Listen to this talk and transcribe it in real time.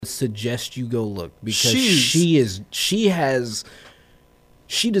suggest you go look because She's-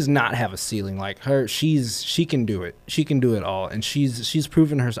 she does not have a ceiling like her. She can do it. She can do it all, and she's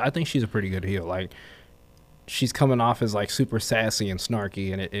proven her. I think she's a pretty good heel. Like she's coming off as like super sassy and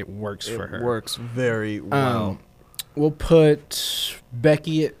snarky, and it works for her. It works very well. We'll put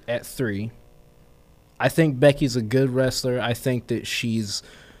Becky at 3. I think Becky's a good wrestler. I think that she's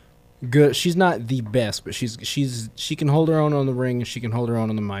good. She's not the best, but she can hold her own on the ring and she can hold her own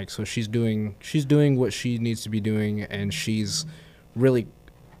on the mic. So she's doing what she needs to be doing, and she's really,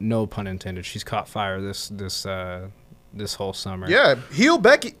 no pun intended, she's caught fire this whole summer. Yeah, heel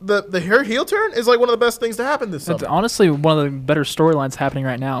Becky, her heel turn is like one of the best things to happen this That's summer. honestly one of the better storylines happening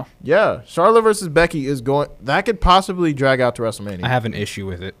right now. Yeah, Charlotte versus Becky that could possibly drag out to WrestleMania. I have an issue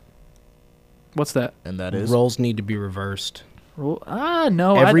with it. What's that? And that is Roles need to be reversed.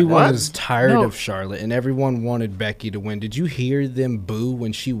 No. Everyone what? is tired No. of Charlotte, and everyone wanted Becky to win. Did you hear them boo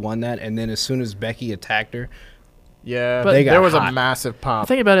when she won that? And then as soon as Becky attacked her, Yeah, But they got there was hot. a massive pop.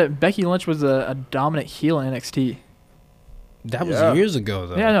 Think about it. Becky Lynch was a dominant heel in NXT. that was Yeah. years ago,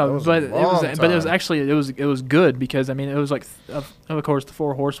 though. Yeah, that no, was a but it was long but it was time. actually it was good because I mean it was like of course the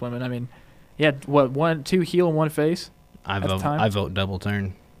 4 horsewomen. I mean, yeah, what 2 heel and 1 face. I at the vote. time? I vote double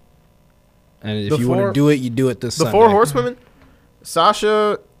turn. And if The you want four- to do it, you do it this The Sunday. 4 horsewomen,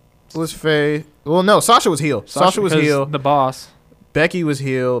 Sasha was face. Well, no, Sasha was heel. Sasha was because heel. The boss. Becky was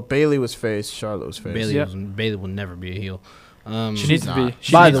heel. Bailey was face. Charlotte was face. Bailey, Yep. Bailey will never be a heel. She needs to be. not.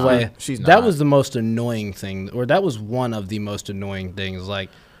 She By needs the to be. way, She's that not. was the most annoying thing, or that was one of the most annoying things. Like,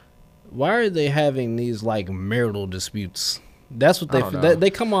 why are they having these like marital disputes? That's what I don't know. they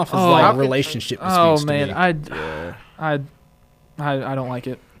come off as Oh, like how could- relationship disputes. Oh to man, me. Yeah. I don't like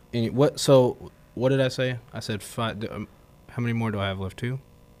it. And what? So what did I say? I said 5. How many more do I have left? 2.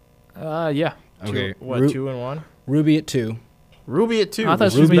 Yeah. Okay. 2 and 1. Ruby at 2. Ruby at 2. I thought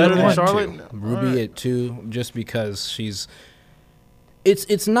Was she was Ruby better better than than Charlotte. Ruby Alright. at 2, just because she's.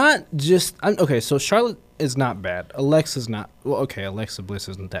 It's not just okay. So Charlotte is not bad. Alexa's not. Well, okay. Alexa Bliss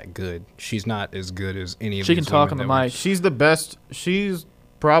isn't that good. She's not as good as any of. She these can talk women on the that we- mic. She's the best. She's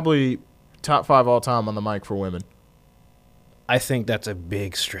probably top 5 all time on the mic for women. I think that's a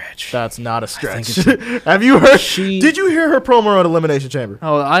big stretch. That's not a think stretch. Have you heard? She- Did you hear her promo at Elimination Chamber?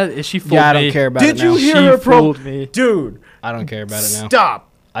 Oh, she fooled Yeah, I me. don't care about Did it now. you hear She her promo? fooled me. Dude, I don't care about it now. stop.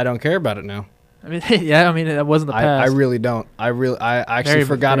 I don't care about it now. I mean, yeah. I mean, that wasn't the I past. really don't. I actually Very,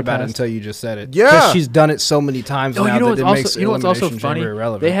 forgot very about it past. until you just said it. Yeah. 'Cause she's done it so many times Oh, now you know that what's it also makes you know what's also Elimination funny? Chamber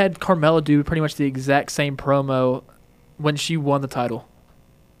irrelevant. They had Carmella do pretty much the exact same promo when she won the title.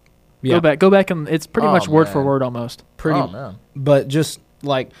 Yeah. Go back, and it's pretty Oh, much word for man. word almost. pretty Oh man. But just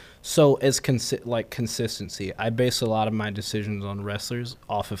like so as consistency, I base a lot of my decisions on wrestlers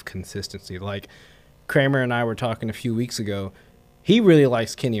off of consistency. Like Kramer and I were talking a few weeks ago. He really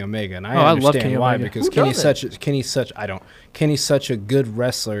likes Kenny Omega, and I I love understand Kenny why Omega. because Who Kenny's doesn't? Kenny's such a good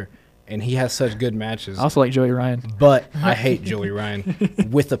wrestler, and he has such good matches. I also like Joey Ryan. But I hate Joey Ryan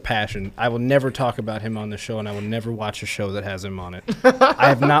with a passion. I will never talk about him on the show, and I will never watch a show that has him on it. I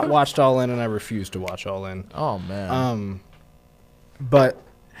have not watched All In, and I refuse to watch All In. Oh man. But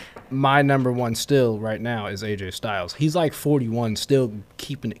my number one still right now is AJ Styles. He's like 41, still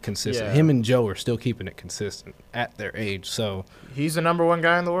keeping it consistent. Yeah. Him and Joe are still keeping it consistent at their age. So He's the number 1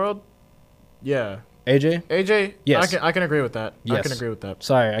 guy in the world. Yeah. AJ, AJ. Yes. I can agree with that. I Yes. can agree with that.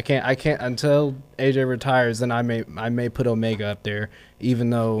 sorry, I can't until AJ retires. Then I may put Omega up there, even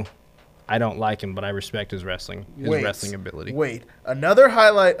though I don't like him, but I respect his wrestling ability. Wait, another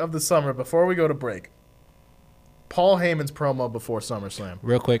highlight of the summer before we go to break. Paul Heyman's promo before SummerSlam.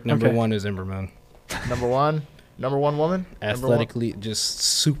 Real quick, number Okay. 1 is Ember Moon. Number one woman. Number one- Athletically, just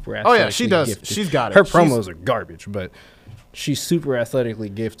super Oh athletically yeah, she does. gifted. She's got it. Her She's- promos are garbage, but she's super athletically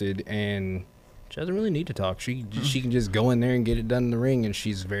gifted, and she doesn't really need to talk. She can just go in there and get it done in the ring, and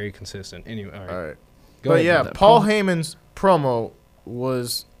she's very consistent. Anyway, all right. All right. Go But ahead, yeah, brother. Paul Heyman's promo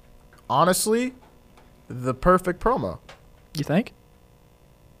was honestly the perfect promo. You think?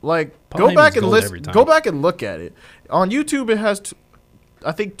 Like, Paul go back Heyman's and gold listen. every time. Go back and look at it on YouTube. It has,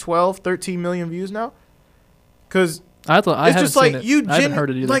 I think, 12, 13 million views now. Because I it's haven't just seen like it. you, I haven't heard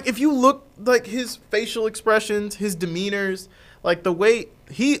it either. like if you look like his facial expressions, his demeanors, like the way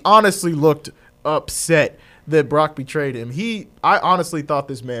he honestly looked upset that Brock betrayed him. I honestly thought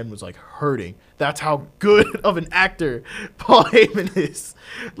this man was like hurting. That's how good of an actor Paul Heyman is.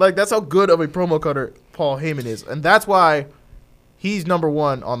 Like that's how good of a promo cutter Paul Heyman is, and that's why he's number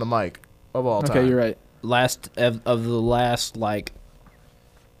 1 on the mic of all time. Okay, you're right. last of the last like.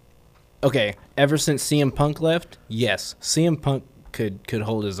 Okay, ever since CM Punk left, yes, CM Punk could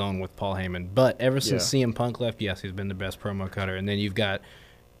hold his own with Paul Heyman. But ever since CM Punk left, yes, he's been the best promo cutter. And then you've got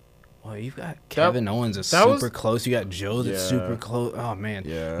Well, you've got Kevin Owens is that was- super close. You got Joe that's Yeah. super close. Oh man,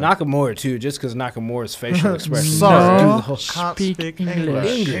 Yeah. Nakamura too. Just because Nakamura's facial expression. Sorry. Do No. the whole Can't Speak speak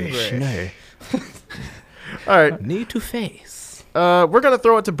English. English. No. All right. Need to face. We're going to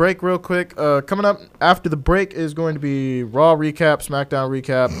throw it to break real quick. Coming up after the break is going to be Raw recap, SmackDown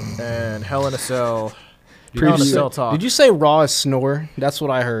recap, and Hell in a Cell. Hell in a Cell talk. Did you say Raw is snore? That's what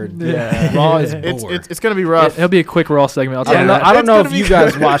I heard. Yeah. Raw is It's bore. it's going to be rough. It'll be a quick Raw segment. I'll I tell don't you know, that. I don't It's know gonna if be you good.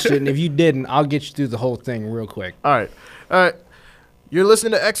 guys watched it, and if you didn't, I'll get you through the whole thing real quick. All right. You're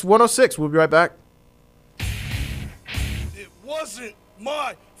listening to X106. We'll be right back. It wasn't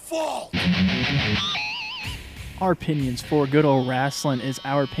my fault. Our opinions for Good Old Wrestling is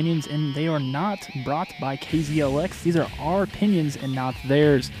our opinions, and they are not brought by KZLX. These are our opinions and not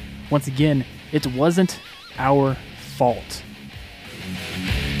theirs. Once again, it wasn't our fault.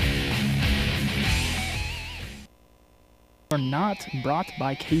 Are not brought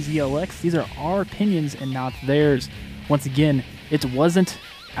by KZLX. These are our opinions and not theirs. Once again, it wasn't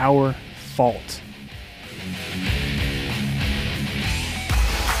our fault.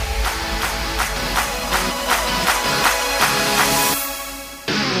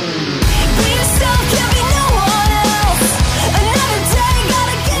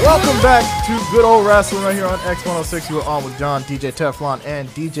 Welcome back to Good Old Wrestling right here on X106. You are on with John, DJ Teflon, and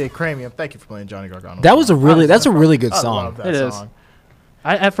DJ Cramium. Thank you for playing Johnny Gargano. That's a really good I song. love that It is. song.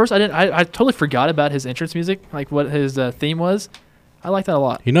 At first, I totally forgot about his entrance music, like what his theme was. I like that a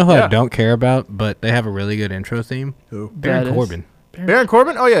lot. You know who Yeah. I don't care about, but they have a really good intro theme? Who? Baron That is- Corbin. Baron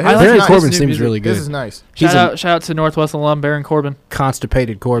Corbin? Oh, yeah. I his like is Baron nice. Corbin new seems music. really good. This is nice. He's Shout out to Northwest alum Baron Corbin.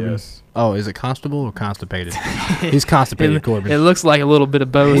 constipated Corbin. Yes. Oh, is it constable or constipated? He's constipated It Corbin. looks like a little bit of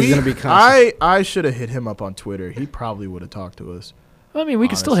both. He's gonna be constant. I should have hit him up on Twitter. He probably would have talked to us. I mean, we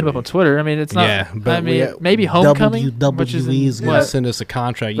can still hit him up on Twitter. I mean, it's not. Yeah, but I mean, maybe Homecoming, which is WWE's in, gonna what? send us a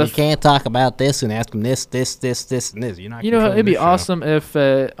contract. The You can't talk about this and ask them this, and this. You're not. You know, controlling it'd be this show. awesome if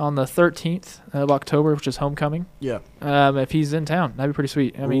on the 13th of October, which is Homecoming, Yeah. if he's in town. That'd be pretty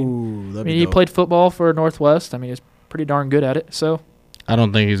sweet. I mean, Ooh, that'd be he dope. played football for Northwest. I mean, he's pretty darn good at it. So, I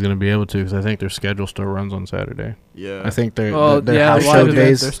don't think he's gonna be able to because I think their schedule still runs on Saturday. Yeah. I think their Oh, their yeah, house live show events.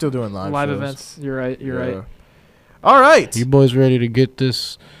 days. They're still doing live shows. events. You're right. You're Yeah. right. All right. You boys ready to get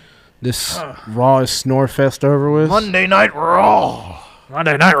this Raw snore fest over with? Monday Night Raw.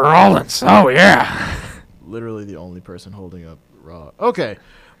 Monday Night Rollins. Oh yeah. Literally the only person holding up Raw. Okay.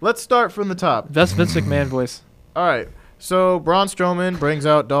 Let's start from the top. That's Vince McMahon voice. All right. So Braun Strowman brings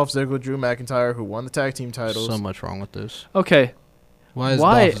out Dolph Ziggler, Drew McIntyre, who won the tag team titles. So much wrong with this. Okay. Why is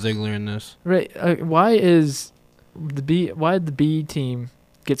Why- Dolph Ziggler in this? Right. Why is the B? Why did the B team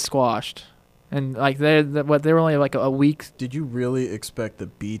get squashed? And like they were only like a week. Did you really expect the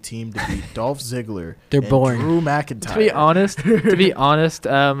B team to beat Dolph Ziggler They're and boring. Drew McIntyre? To be honest,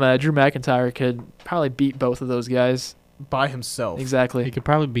 Drew McIntyre could probably beat both of those guys. by himself. Exactly. He could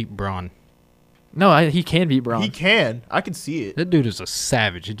probably beat Braun. No, he can beat Braun. He can. I can see it. That dude is a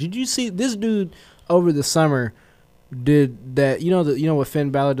savage. Did you see this dude over the summer? Did that? You know what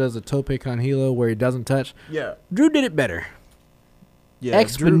Finn Balor does, the tope con hilo, where he doesn't touch. Yeah. Drew did it better, Yeah.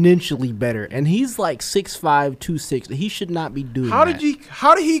 exponentially better, and he's like 6'5", 260. He should not be doing. How that.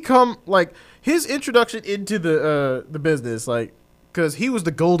 did he come, like, his introduction into the business, like, because he was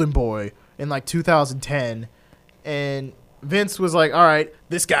the golden boy in like 2010, and Vince was like, all right,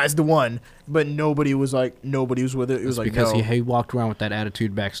 this guy's the one, but nobody was with it. It was It's like, because no. he walked around with that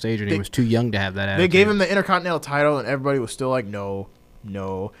attitude backstage, and he They- was too young to have that attitude. They gave him the Intercontinental title, and everybody was still like, no.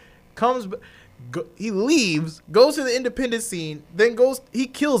 He leaves, goes to the independent scene, then he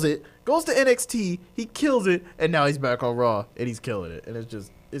kills it, goes to NXT, he kills it, and now he's back on Raw, and he's killing it, and it's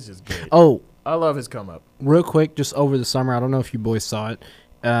just great. Oh, I love his come up. real quick, just over the summer, I don't know if you boys saw it,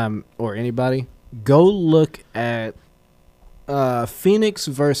 or anybody. Go look at Phoenix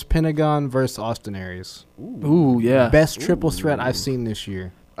versus Pentagon versus Austin Aries. Ooh, yeah. Best triple threat I've seen this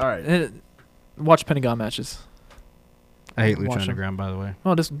year. All right. Watch Pentagon matches. I hate Watch Lucha them. Underground, by the way.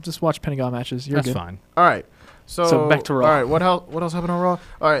 Oh, just watch Pentagon matches. You're That's good. fine. All right. So back to Raw. All right. What else happened on Raw?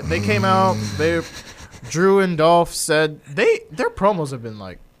 All right. They came out. Drew and Dolph said their promos have been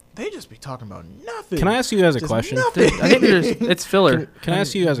like, they just be talking about nothing. Can I ask you guys a Just question? nothing. I think it's filler. Can I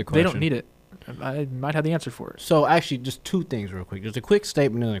ask you guys a They don't question? need it. I might have the answer for it. So actually, just two things real quick. Just a quick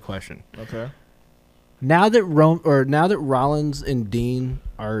statement and a question. Okay. Now that Rollins and Dean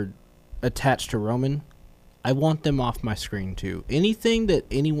are attached to Roman, I want them off my screen too. Anything that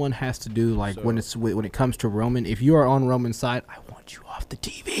anyone has to do, like when it comes to Roman, if you are on Roman's side, I want you off the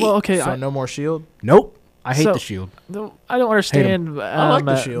TV. Well, okay. So no more Shield. Nope. I hate So- the Shield. No, I don't understand I like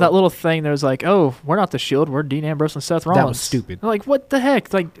the Shield. that little thing that was like, oh, we're not the Shield, we're Dean Ambrose and Seth Rollins. was stupid. Like, what the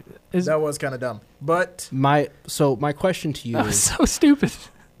heck? Like, That was kind of dumb. But My question to you That was is so stupid.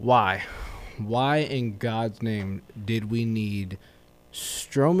 why? Why in God's name did we need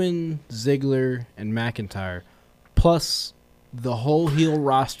Strowman, Ziggler, and McIntyre plus the whole heel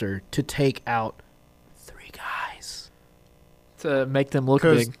roster to take out 3 guys? To make them look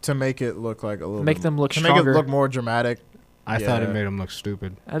big. to make it look like a little Make bit, them look to stronger. make it look more dramatic. I thought it Yeah. made them look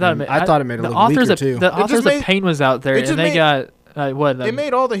stupid. I thought it made it the look authors weaker of, too. The authors made- of Pain was out there, it just and they made- got what? They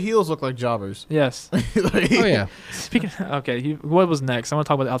made all the heels look like jobbers. Yes. Like- Oh yeah. Speaking. Okay. What was next? I want to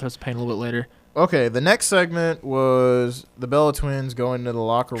talk about the authors of Pain a little bit later. Okay, the next segment was the Bella Twins going to the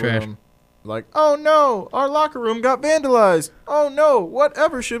locker Trash. room. Like, oh no, our locker room got vandalized. Oh no,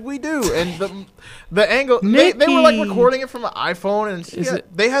 whatever should we do? And the angle, they were like Nikki. recording it from an iPhone, and Is it-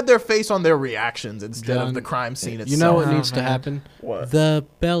 they had their face on their reactions instead John, of the crime scene itself. You know what Oh, needs to man. happen? What? The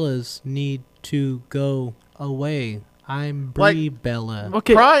Bellas need to go away. I'm Brie Bella.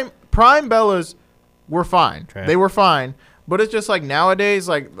 Okay. Prime Bellas were fine. Trash. They were fine. But it's just like nowadays,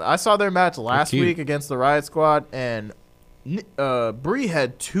 like I saw their match last cute. week against the Riot Squad, and Brie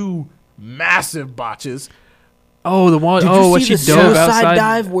had 2 massive botches. Oh, the one. Did Oh, you what see she the dove suicide outside.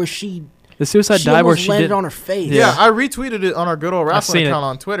 dive where she The suicide she dive where almost she landed did. on her face? Yeah. Yeah, I retweeted it on our good old wrestling seen it. account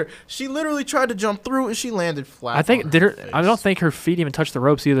on Twitter. She literally tried to jump through and she landed flat. I think on did her. face. I don't think her feet even touched the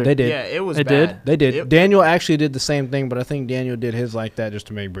ropes either. They did. Yeah, it was. It bad. did? They did. It, Daniel actually did the same thing, but I think Daniel did his like that just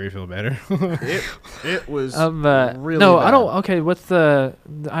to make Brie feel better. it was really no, bad. I don't. Okay, what's the?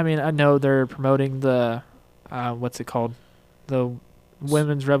 I mean, I know they're promoting the, what's it called, the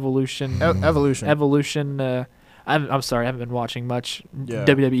Women's Revolution, Evolution. Evolution. I'm sorry, I haven't been watching much Yeah.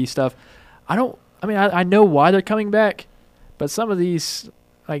 WWE stuff. I don't. I mean, I know why they're coming back, but some of these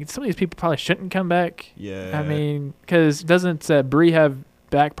people probably shouldn't come back. Yeah. I mean, because doesn't Brie have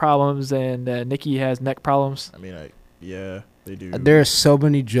back problems and Nikki has neck problems? I mean, yeah, they do. There are so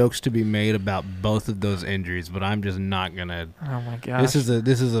many jokes to be made about both of those injuries, but I'm just not gonna. Oh my gosh.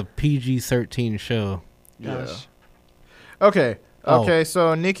 This is a PG-13 show. Yeah. Gosh. Okay. Oh. Okay.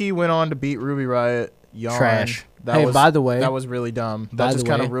 So Nikki went on to beat Ruby Riot. Yawn. Trash. That Hey, was, by the way, that was really dumb. by That the just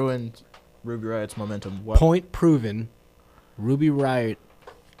kind way- of ruined Ruby Riot's momentum. What? point proven. Ruby Riot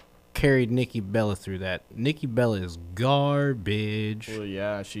carried Nikki Bella through that. Nikki Bella is garbage. Well,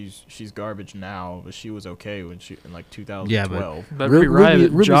 yeah, she's garbage now, but she was okay when she in like Yeah, 2012. But Ruby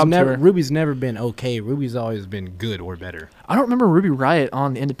Riot jobbed her. Ruby's never been okay. Ruby's always been good or better. I don't remember Ruby Riot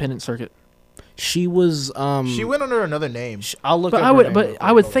on the independent circuit. She was. She went under another name. I'll look. But up I her would, name but real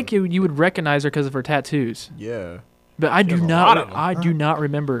I would quick. think you would recognize her because of her tattoos. Yeah. But I She do has a lot of not. them. I do not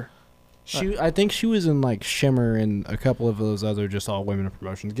remember. I think she was in like Shimmer and a couple of those other just all women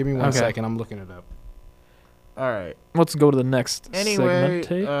promotions. Give me one Okay. second. I'm looking it up. All right. Let's go to the next Anyway,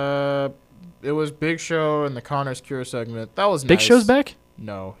 segment. it was Big Show and the Connor's Cure segment. That was Big nice. Show's back.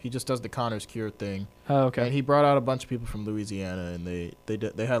 No, he just does the Connor's Cure thing. Oh, And okay. he brought out a bunch of people from Louisiana, and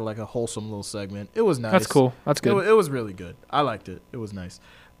they had like a wholesome little segment. It was nice. That's cool. That's good. It was really good. I liked it. It was nice.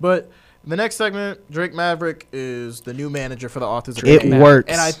 But the next segment, Drake Maverick is the new manager for the Authors of It Pain.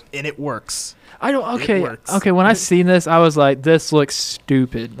 works. And it works. I don't. It Okay. works. Okay. When I seen this, I was like, "This looks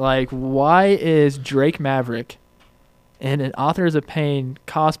stupid. Like, why is Drake Maverick in an Authors of Pain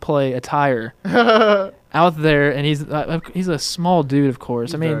cosplay attire out there?" And he's a small dude, of course.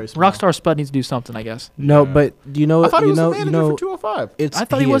 He's I mean, very small. Rockstar Spud needs to do something, I guess. No, Yeah. but you know, I thought he you was know, the you manager know, for 205. it's. I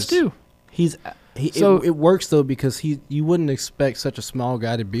thought he was is. too. He's. So- it works though because you wouldn't expect such a small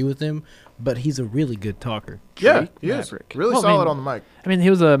guy to be with him, but he's a really good talker. Yeah, Drake he is. Maverick. Really Well, I solid mean- on the mic. I mean, he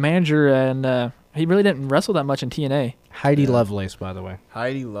was a manager, and he really didn't wrestle that much in TNA. Heidi Yeah. Lovelace, by the way.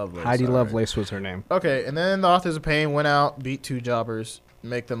 Heidi Lovelace. Heidi all right. Lovelace was her name. Okay, and then the Authors of Pain went out, beat 2 jobbers,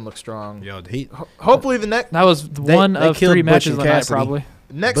 make them look strong. Yo, he Hopefully the next That was one they of killed 3 Butch matches and of the night, Cassidy. probably.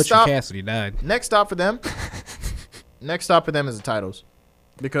 next Butcher stop Cassidy died. next stop for them. Next stop for them is the titles.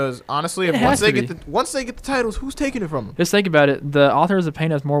 Because honestly, It if has to be. once they get the titles, who's taking it from them? Just think about it. The Authors of Pain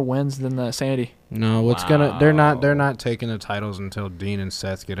has more wins than the Sanity. No, they're Wow. not taking the titles until Dean and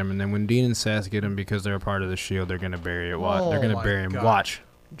Seth get them, and then when Dean and Seth get them because they're a part of the Shield, they're gonna bury it. Oh They're gonna my bury him. God. Watch,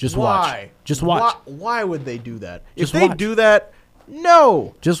 just Why? watch, just watch, Why would they do that? Just If they watch. do that,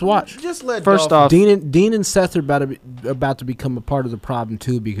 no. just watch. Just let First Dolph- off- Dean and Seth are about to become a part of the problem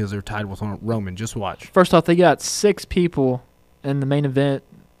too because they're tied with Roman. Just watch. First off, they got 6 people in the main event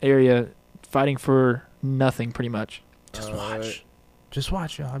area fighting for nothing, pretty much. Just watch. Just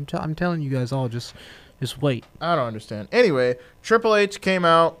watch, y'all. I'm telling you guys all. Just wait. I don't understand. Anyway, Triple H came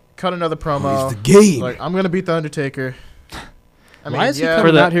out, cut another promo. game. Like, I'm gonna beat the Undertaker. I mean, Why is he yeah, For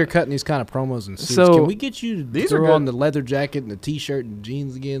coming the- out here cutting these kind of promos and suits? So- Can we get you to These are throw good. on the leather jacket and the t-shirt and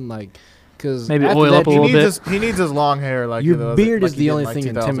jeans again? Like, Because Maybe oil up a little bit. He needs his long hair. Like Your beard is he the did in, only like, thing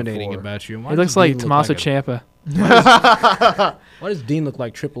intimidating 2004. about you. It looks like Tommaso Ciampa. Why does Dean look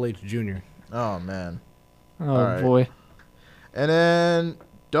like Triple H Jr.? Oh man. Oh Alright. boy. And then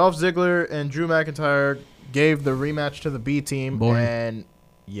Dolph Ziggler and Drew McIntyre gave the rematch to the B team, Boring. and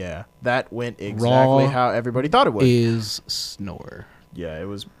yeah, that went exactly Raw how everybody thought it would. Is snore. Yeah, it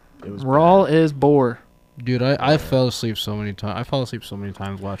was. It was Raw bad. is bore. Dude, I fell asleep so many times. I fall asleep so many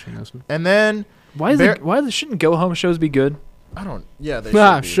times watching this. And then Why is Bear- shouldn't go home shows be good? I don't. Yeah, they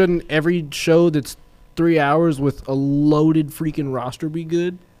Ah, should be. shouldn't every show that's 3 hours with a loaded freaking roster be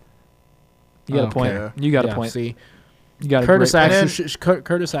good? You got a point. Okay. You got Yeah, a point. See, You got Curtis a great And Axel.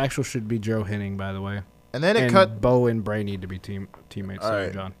 Curtis Axel should be Joe Henning, by the way. And then it And cut. Bo and Bray need to be teammates. All Sorry,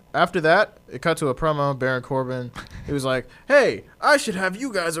 right. John. After that, it cut to a promo. Baron Corbin. It was like, "Hey, I should have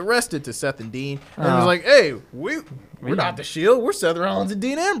you guys arrested," to Seth and Dean. And it was Oh. like, "Hey, we're not the Shield. We're Seth Rollins and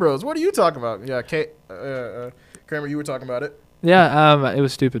Dean Ambrose. What are you talking about?" Yeah, Kramer, you were talking about it. Yeah, it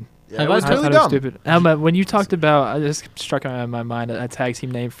was stupid. Yeah, it I was I really thought dumb. it was stupid. When you talked about, I just struck in my mind a tag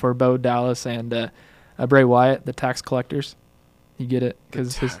team name for Bo Dallas and Bray Wyatt, the tax collectors. You get it?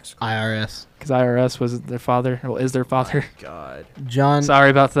 Because IRS. IRS was their father, or is their father. God. John. Sorry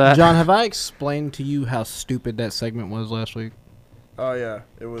about that. John, have I explained to you how stupid that segment was last week? Oh yeah,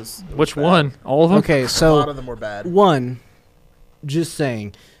 it was. Which bad. one? All of them? Okay, A lot so of them were bad. one, just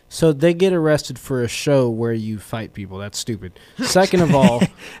saying. So they get arrested for a show where you fight people. That's stupid. Second of all,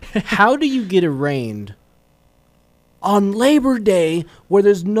 how do you get arraigned on Labor Day where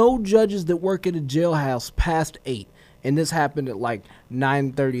there's no judges that work at a jailhouse past 8? And this happened at like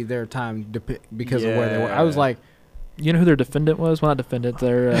 9:30 their time because of where they were. I was Yeah. like, You know who their defendant was? Well, not defendant.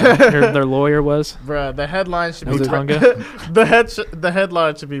 Their their lawyer was. Bruh, the headline should Was be it Tonga? the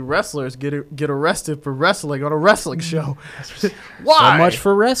headline should be wrestlers get arrested for wrestling on a wrestling show. Why? so much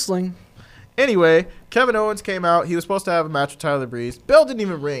for wrestling. Anyway, Kevin Owens came out. He was supposed to have a match with Tyler Breeze. Bell didn't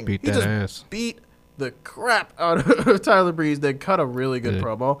even ring. Beat he that just ass. beat the crap out of Tyler Breeze. Then cut a really good Yeah.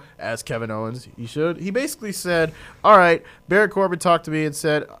 promo as Kevin Owens. He should. He basically said, "All right, Baron Corbin talked to me and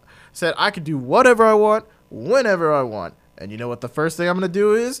said I could do whatever I want, whenever I want. And you know what? The first thing I'm gonna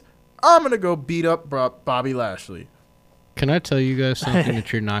do is I'm gonna go beat up Bobby Lashley Can I tell you guys something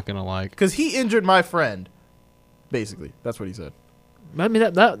that you're not going to like? because he injured my friend." Basically, that's what he said. I mean,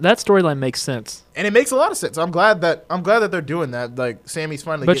 that storyline makes sense. And it makes a lot of sense. I'm glad that they're doing that. Like Sammy's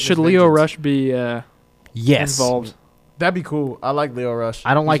finally. But getting should his Leo vengeance. Rush be Yes. involved? That'd be cool. I like Leo Rush.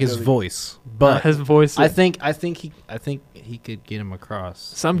 I don't like He's his really- voice, but his voice. I think he could get him across.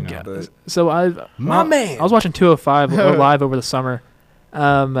 Some you know. guy. but- So My man. I was watching 205 live over the summer.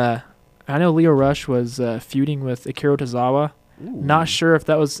 I know Leo Rush was feuding with Akira Tozawa. Not sure if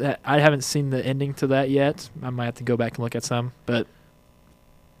that was. I haven't seen the ending to that yet. I might have to go back and look at some. But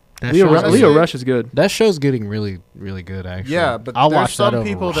That Leo, show's Ru- Rush- Leo Rush is good. That show's getting really, really good, actually. Yeah, but I'll there's watch that some over.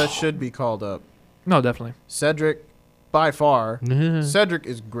 people that should be called up. No, definitely. Cedric, by far, Mhm. Cedric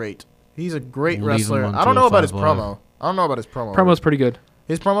is great. He's a great Leave him wrestler. on I don't know about his 205 promo. I don't know about his promo. Promo's pretty good.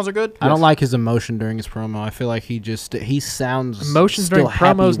 His promos are good. I don't like his emotion during his promo. I feel like he sounds Emotions still during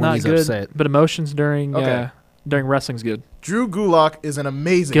happy promos when not he's good, upset. but emotions during Okay. during wrestling's good. Drew Gulak is an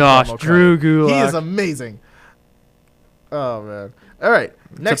amazing. Gosh, promo Drew cutter. Gulak. He is amazing. Oh man. All right.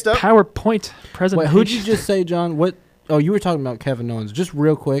 Next It's a up. PowerPoint Wait, presentation. who'd you just say, John? What? Oh, you were talking about Kevin Owens. Just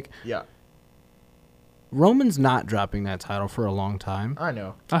real quick, Yeah, Roman's not dropping that title for a long time. I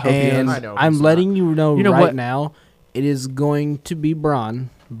know. I hope he And does. I know I'm he's letting you know, You know right what? now, it is going to be Braun.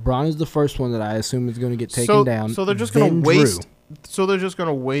 Braun is the first one that I assume is going to get taken down. So they're just gonna then waste. Drew. So they're just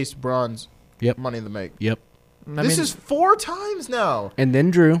gonna waste Braun's Yep. Money in the Bank. Yep. I This mean, is 4 times now. And then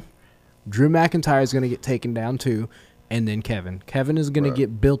Drew. Drew McIntyre is going to get taken down too. And then Kevin. Kevin is going to Bruh.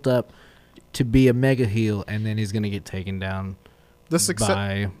 get built up to be a mega heel, and then he's going to get taken down The success.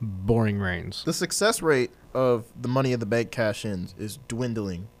 by boring Reigns. The success rate of the Money in the Bank cash-ins is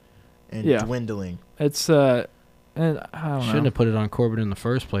dwindling and Yeah. dwindling. it's and I don't Shouldn't know. have put it on Corbin in the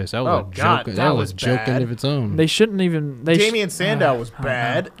first place. That was Oh, a God, joke. that was was a joke in bad. of its own. They shouldn't even. Damian Sandow was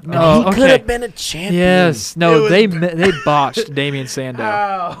bad. Oh, okay. been a champion. Yes, It no, was they botched Damian Sandow.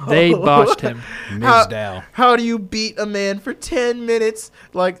 How? They botched him. Mizdow. How do you beat a man for 10 minutes?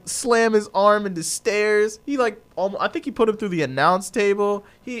 Like slam his arm into stairs. He like I think he put him through the announce table.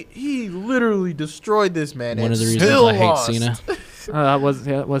 He literally destroyed this man. One and of the reasons still I hate lost. Cena. That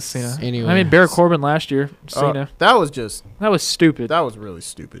was Cena. Anyway. I mean, Baron Corbin last year, Cena. That was just That was stupid. that was really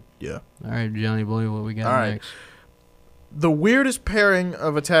stupid. Yeah. All right, Johnny Boy, what we got All right. next? The weirdest pairing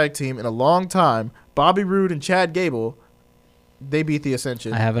of a tag team in a long time. Bobby Roode and Chad Gable. They beat the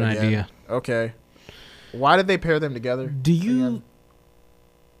Ascension. I have an again. idea. Okay. Why did they pair them together? Do you Again?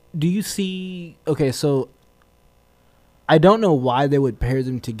 Do you see? Okay, so I don't know why they would pair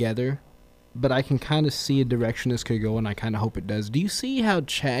them together, but I can kind of see a direction this could go, and I kind of hope it does. Do you see how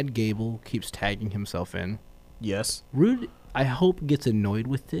Chad Gable keeps tagging himself in? Yes. Rude, I hope, gets annoyed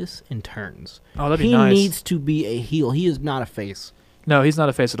with this and turns. Oh, that'd be He nice. needs to be a heel. He is not a face. No, he's not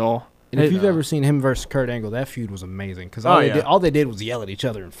a face at all. And if Hey, you've ever seen him versus Kurt Angle, that feud was amazing. Because Oh, yeah. all they did was yell at each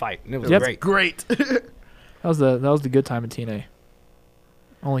other and fight, and it was Yep. great. Great. That was the good time in TNA.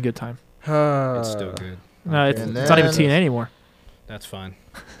 Only good time. It's still good. No, it's, And it's not even then- TNA anymore. That's fine.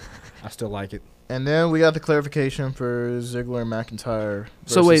 I still like it. And then we got the clarification for Ziggler and McIntyre.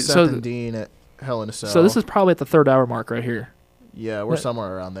 So versus wait, Seth so and Dean at Hell in a Cell. So this is probably at the 3rd hour mark right here. Yeah, we're That-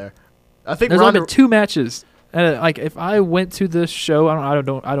 somewhere around there. I think There's only Ronda. been 2 matches, and like if I went to this show, I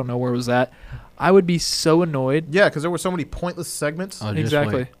don't know where it was at. I would be so annoyed. Yeah, because there were so many pointless segments. Oh, just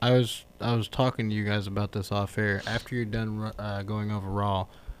Exactly. wait. I was talking to you guys about this off air. After you're done going over Raw,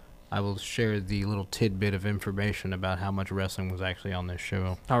 I will share the little tidbit of information about how much wrestling was actually on this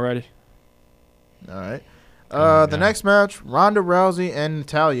show. Already. All right. Oh, The yeah. next match: Ronda Rousey and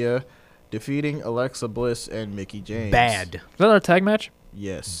Natalya defeating Alexa Bliss and Mickey James. Bad. Is that another tag match?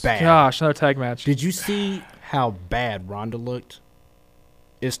 Yes. Bad. Gosh, another tag match. Did you see how bad Ronda looked?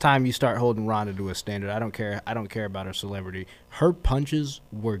 It's time you start holding Ronda to a standard. I don't care about her celebrity. Her punches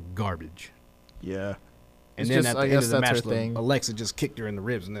were garbage. Yeah. And It's then just- at the I end guess of the that's match, her thing. Alexa just kicked her in the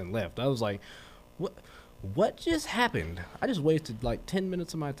ribs and then left. I was like, what just happened? I just wasted like 10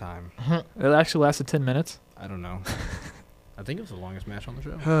 minutes of my time. It actually lasted 10 minutes. I don't know. I think it was the longest match on the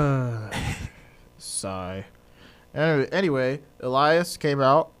show. Sigh. Anyway, Elias came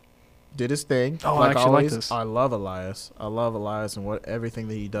out, did his thing. Oh, I like actually like always. this. I love Elias. I love Elias and everything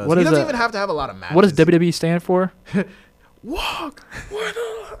that he does. What He is doesn't that- even have to have a lot of matches. What does WWE stand for? Walk,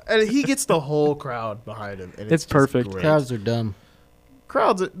 and he gets the whole crowd behind him. And It's just perfect. great. Crowds are dumb.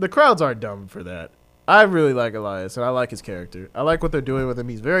 The crowds aren't dumb for that. I really like Elias, and I like his character. I like what they're doing with him.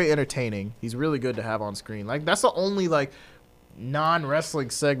 He's very entertaining. He's really good to have on screen. Like that's the only like non-wrestling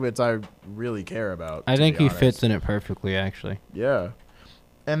segments I really care about. I to think be he honest. fits in it perfectly, actually. Yeah.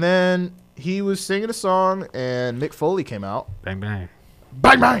 And then he was singing a song, and Mick Foley came out. Bang bang.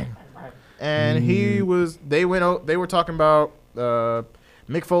 Bang bang. And he was. They went. They were talking about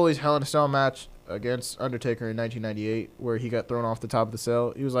Mick Foley's Hell in a Cell match against Undertaker in 1998, where he got thrown off the top of the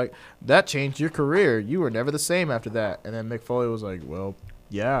cell. He was like, "That changed your career. You were never the same after that." And then Mick Foley was like, "Well,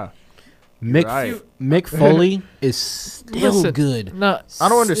 yeah." right. Mick Foley is still Listen, good. No, I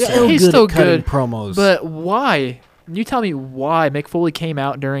don't understand. Still He's good still at cutting good, promos. but why? You tell me why Mick Foley came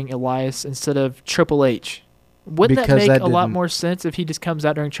out during Elias instead of Triple H. Wouldn't that Because make that a lot didn't- more sense if he just comes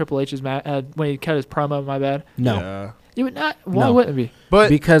out during Triple H's when he cut his promo? My bad. no, Yeah. You would not. Why No. wouldn't it be? But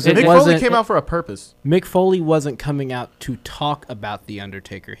because it Mick wasn't. Foley came out for a purpose. Mick Foley wasn't coming out to talk about The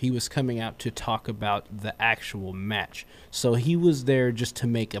Undertaker. He was coming out to talk about the actual match. So he was there just to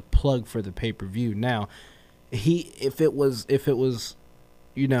make a plug for the pay-per-view. Now, if it was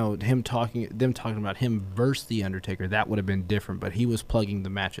them talking about him versus The Undertaker, that would have been different, but he was plugging the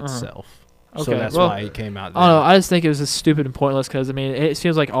match itself. So Okay, that's well, why he came out I don't know. I just think it was just stupid and pointless because I mean it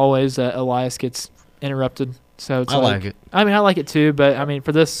seems like always that Elias gets interrupted. So it's I like it. I mean I like it too, but I mean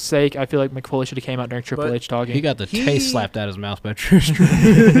for this sake, I feel like Mick Foley should have came out during Triple But H talking. He got the He- taste slapped out of his mouth by Trish.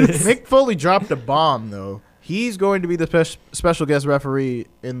 Mick Foley dropped a bomb though. He's going to be the special guest referee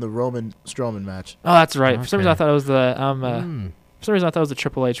in the Roman Strowman match. Oh, that's right. For some reason, I Okay. thought it was the Mm. For some reason, I thought it was the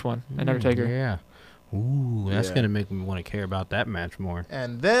Triple H one and Undertaker. Yeah. Ooh, that's Yeah. gonna make me want to care about that match more.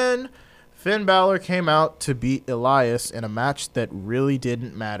 And then Finn Balor came out to beat Elias in a match that really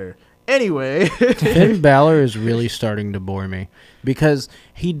didn't matter. Anyway, Finn Balor is really starting to bore me because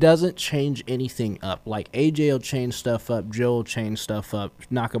he doesn't change anything up. Like AJ will change stuff up, Joe will change stuff up,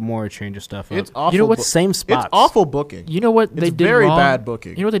 Nakamura changes stuff up. it's awful. You know what's Same spots. It's awful booking. You know what It's they did very wrong? bad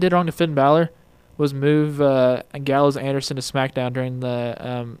booking. You know what they did wrong to Finn Balor was move Gallows and Anderson to SmackDown during the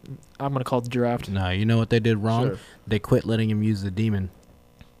I'm gonna call it the draft. No, you know what they did wrong? Sure. They quit letting him use the demon.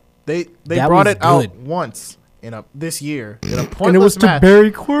 They That brought was it out good. once this year in a And it pointless was to match.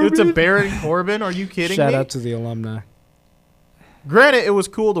 Barry Corbin. It's a Baron Corbin. Are you kidding Shout me? out to the alumni. Granted, it was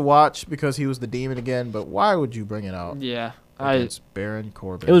cool to watch because he was the demon again, but why would you bring it out Yeah, against Baron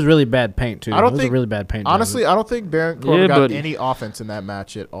Corbin? It was really bad paint too. I don't it was think- a really bad paint. job. Honestly, I don't think Baron Corbin Yeah, got buddy. any offense in that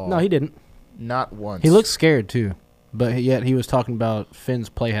match at all. no, he didn't. Not once. He looked scared too, but yet he was talking about Finn's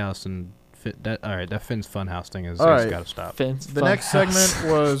Playhouse and that Finn's Funhouse thing is All right. got to stop. Finn's The Fun next House.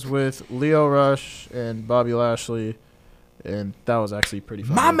 segment was with Leo Rush and Bobby Lashley, and that was actually pretty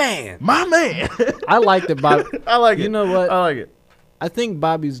funny. My man. My man. I liked it, Bob. I like it. You know what? I like it. I think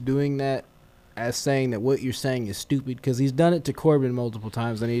Bobby's doing that as saying that what you're saying is stupid because he's done it to Corbin multiple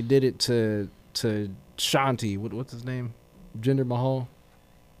times, and he did it to Shanti. What's his name? Jinder Mahal.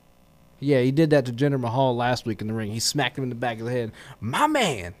 Yeah, he did that to Jinder Mahal last week in the ring. He smacked him in the back of the head. My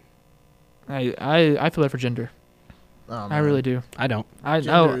man. I feel that for Jinder. Oh, I man. really do. I don't. I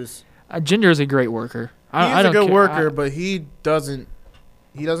know Jinder's- Jinder is a great worker. He's I a don't good care. worker, but he doesn't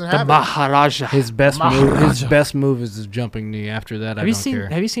The have it. Maharaja. His best move is his jumping knee. After that, I Have you don't seen care.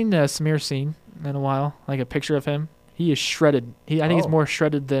 Have you seen Samir Singh in a while? Like a picture of him. He is shredded. I think he's more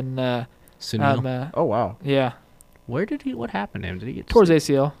shredded than. Sunil. Oh wow. Yeah, Where did he? What happened to him? Did he get towards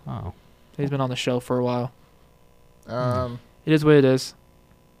ACL. Oh, He's been on the show for a while. Um. It is what it is.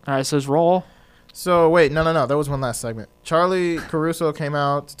 All right, so it's Raw. So wait, no. There was one last segment. Charlie Caruso came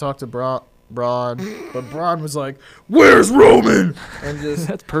out to talk to Braun, but Braun was like, "Where's Roman?" And just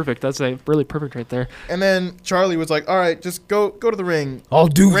That's perfect. That's really perfect right there. and then Charlie was like, "All right, just go to the ring. I'll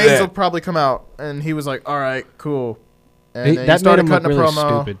do Reigns will that. probably come out." And he was like, "All right, cool." And then he That made started him look cutting a really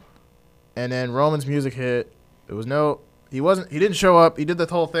promo. stupid. And then Roman's music hit. It was he didn't show up. He did the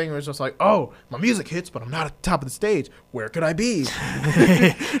whole thing. It was just like, "Oh, my music hits, but I'm not at the top of the stage. Where could I be?"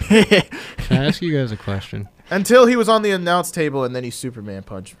 Can I ask you guys a question? Until he was on the announce table, and then he Superman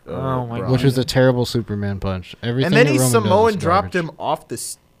punched. Oh, my Braun. Which was a terrible Superman punch. Everything. And then that he Roman does Samoan is dropped garbage. him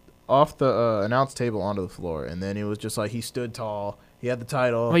off the announce table onto the floor, and then it was just like he stood tall. He had the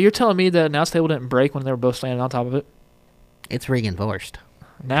title. Well, you're telling me the announce table didn't break when they were both standing on top of it? It's reinforced.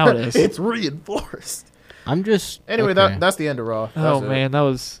 Now it is. It's reinforced. I'm just Anyway, okay. that's the end of Raw. That Oh was it. man, that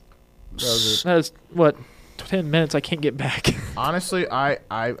was it. that was what 10 minutes I can't get back. Honestly, I'm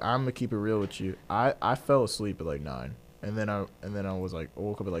gonna keep it real with you. I fell asleep at like 9, and then I was like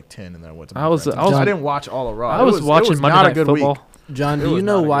woke up at like 10, and then I went to. My friend's house. I didn't watch all of Raw. I was watching Monday not Night a good Football. Week. John, It do you was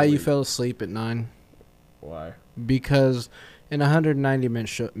know not a why good you week. fell asleep at 9? Why? Because in a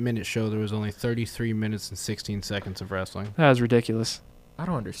 190-minute show, there was only 33 minutes and 16 seconds of wrestling. That was ridiculous. I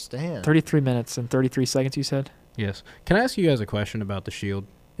don't understand. 33 minutes and 33 seconds. You said? Yes. Can I ask you guys a question about the Shield?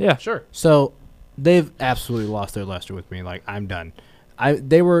 Yeah. Sure. So they've absolutely lost their luster with me. Like, I'm done.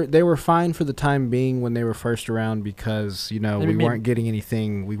 They were fine for the time being when they were first around because we weren't getting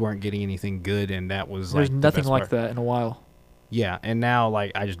anything good, and that was There's like the nothing best like part. that in a while. Yeah, and now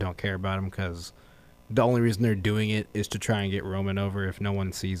like I just don't care about them because the only reason they're doing it is to try and get Roman over. If no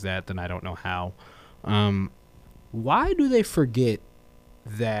one sees that, then I don't know how. Why do they forget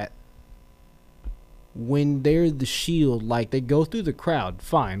that when they're the Shield, like they go through the crowd,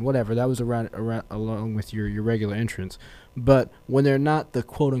 fine, whatever, that was around along with your regular entrance, but when they're not the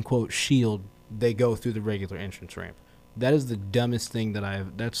quote unquote Shield, they go through the regular entrance ramp. That is the dumbest thing that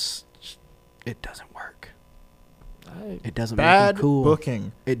it doesn't work. It doesn't make Bad them cool.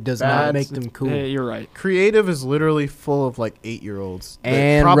 booking. It does Bad- not make them cool. Yeah, you're right. Creative is literally full of like 8-year-olds.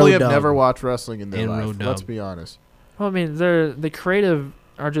 They And probably have Road never Dogg. watched wrestling in their And life. Road Let's Dogg. be honest. Well, I mean, the creative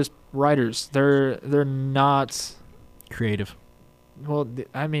are just writers. They're not. Creative. Well,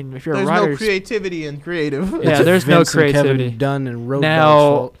 I mean, if you're There's a writer, no creativity in creative. Yeah, It's there's no Vince and Kevin creativity. Dunn and Road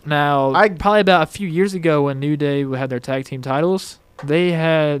Dogg's fault. Now, probably about a few years ago when New Day had their tag team titles,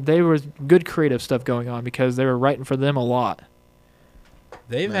 they was good creative stuff going on because they were writing for them a lot,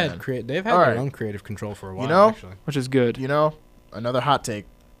 They've Man. had their Alright. own creative control for a while. know? Actually, which is good. Another hot take.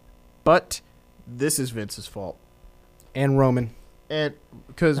 But this is Vince's fault. and Roman, And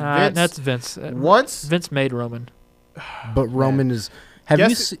because Vince, That's Vince. once, Vince made Roman. but Roman is. Have you?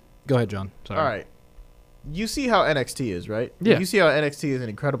 Guess- Go ahead, John. Sorry. all right, you see how NXT is, right? Yeah. You see how NXT is an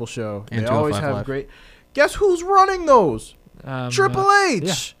incredible show. And They always 205 have Live. great. Guess who's running those? Triple H.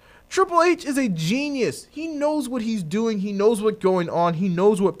 yeah. Triple H is a genius. He knows what he's doing. He knows what's going on. He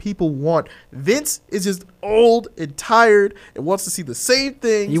knows what people want. Vince is just old and tired and wants to see the same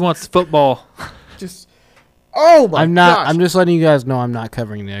thing. He wants football. Just, oh my I'm not. gosh. I'm just letting you guys know I'm not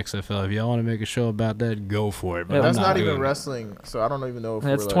covering the XFL. If y'all want to make a show about that, go for it. But Yeah, I'm That's not doing even it. wresling, so I don't even know if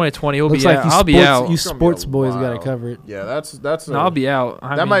That's we're 2020. We'll Looks be like out. you I'll be sports- out. You It's gonna be sports a boys got to while. cover it. Yeah, that's. No, I'll be out.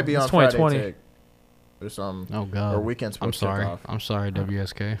 I that mean, might be it's on Friday 2020. take or something. Oh God. Or weekend I'm sports sorry. kickoff. I'm sorry,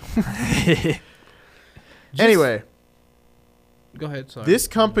 WSK. Anyway, Go ahead. Sorry. this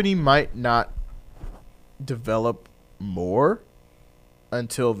company might not develop more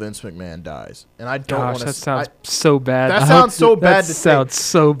until Vince McMahon dies, and I don't Gosh, want that to. sounds so bad. that I sounds hope so that bad to say. sounds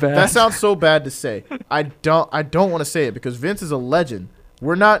so bad. That sounds so bad to say. I don't want to say it because Vince is a legend.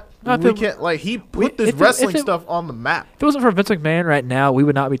 We're not. No, if we it- can't like he we- put this if it- wrestling if it- stuff on the map. If it wasn't for Vince McMahon right now, we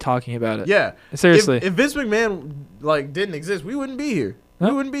would not be talking about it. Yeah, Seriously. If Vince McMahon like didn't exist, we wouldn't be here. Huh?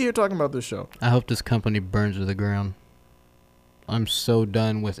 We wouldn't be here talking about this show. I hope this company burns to the ground. I'm so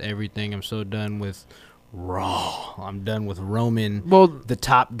done with everything. I'm so done with Raw. I'm done with Roman. Well, The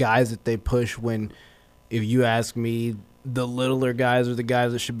top guys that they push when, if you ask me, the littler guys are the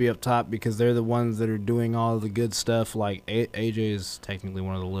guys that should be up top because they're the ones that are doing all the good stuff. Like AJ is technically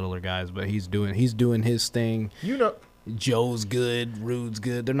one of the littler guys, but he's doing his thing. You know, Joe's good, Rude's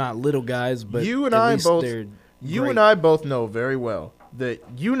good. They're not little guys, but You and at I least both- they're you great. and I both know very well that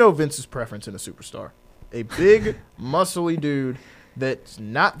you know Vince's preference in a superstar. A big, muscly dude that's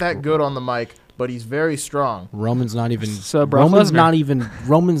not that good on the mic, but he's very strong. Roman's not even. So Brock Roman's Lesnar. not even.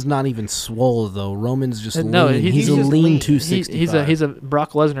 Roman's not even swole though. Roman's just No, lean. he's He's a just lean lean. 265. he's a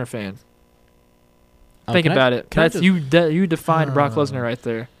Brock Lesnar fan. Think can I- about it. can I That's just- you defined Brock Lesnar right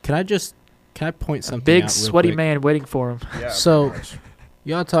there. Can I point A something big out real sweaty quick? man waiting for him. Yeah, So- pretty much.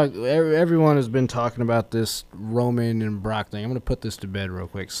 Y'all talk. Everyone has been talking about this Roman and Brock thing. I'm gonna put this to bed real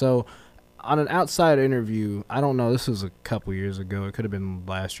quick. So, on an outside interview, I don't know. This was a couple years ago. It could have been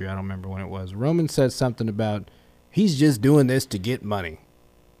last year. I don't remember when it was. Roman said something about he's just doing this to get money.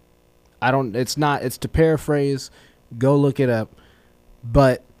 I don't. It's not. It's to paraphrase. Go look it up.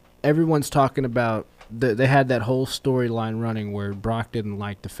 But everyone's talking about. They had that whole storyline running where Brock didn't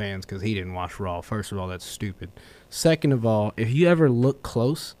like the fans because he didn't watch Raw. First of all, that's stupid. Second of all, if you ever look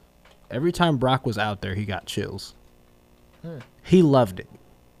close, every time Brock was out there, he got chills. He loved it.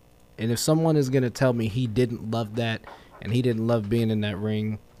 And if someone is going to tell me he didn't love that and he didn't love being in that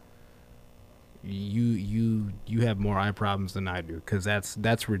ring, you have more eye problems than I do because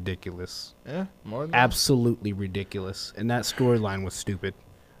that's ridiculous. Yeah, more than that. Absolutely ridiculous. And that storyline was stupid.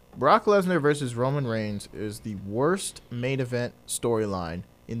 Brock Lesnar versus Roman Reigns is the worst main event storyline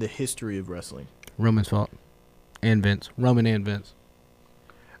in the history of wrestling. Roman's fault. And Vince. Roman and Vince.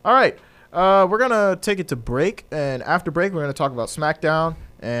 All right, we're gonna take it to break, and after break, we're gonna talk about SmackDown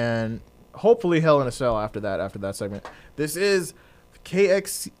and hopefully Hell in a Cell after that segment. This is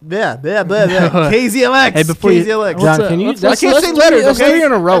KZLX. Hey, before you- KZLX. Let's, John, can you? let's- I That's, can't that's say three- letters. That's Okay? 3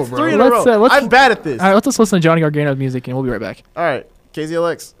 in a row, That's bro. 3 in a row. Let's- I'm bad at this. All right, let's just listen to Johnny Gargano's music and we'll be right back. All right,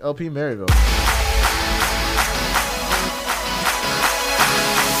 KZLX LP Maryville.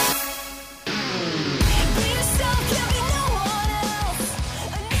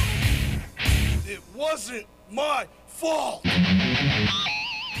 It wasn't my fault.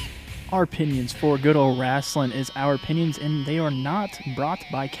 Our opinions for good old wrestling is our opinions, and they are not brought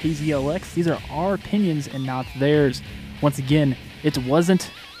by KZLX. These are our opinions and not theirs. Once again, it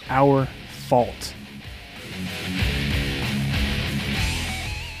wasn't our fault.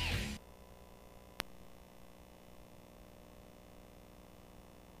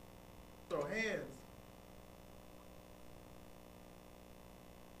 So hands.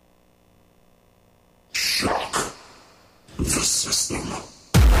 The system.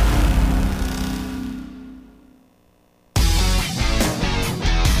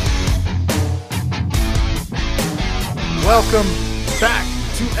 Welcome back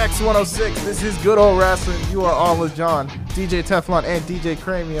to X106. This is Good Old Wrestling. You are on with John, DJ Teflon, and DJ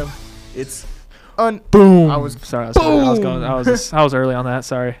Cramium. It's Boom. I was sorry. I was early on that.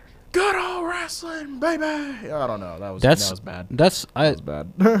 Sorry. Good Old Wrestling, baby. I don't know. That was bad. That's That was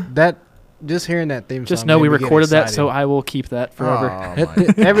bad. that. Just hearing that theme Just song. know made we me get recorded that, so excited. I will keep that forever. Oh,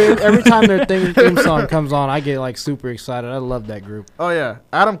 my. every time their theme song comes on, I get like super excited. I love that group. Oh yeah,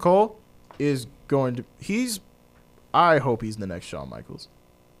 Adam Cole is going to. I hope he's the next Shawn Michaels.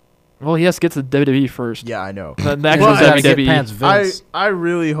 Well, he has to get to WWE first. Yeah, I know. The next Well, was I gotta get WWE. past Vince. I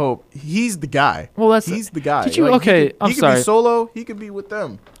really hope he's the guy. Well, that's He's the guy. Did you- Like, okay, He could, I'm he could sorry. be solo. He could be with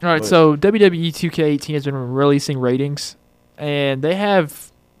them. all right. but- So WWE 2K18 has been releasing ratings, and they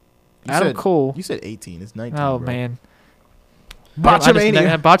have You Adam said- Cole. You said 18. It's 19. Oh bro. man,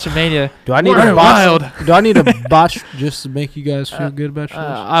 Botchamania. Botchamania. Do I need We're a wild. botch? Do I need a botch just to make you guys feel good about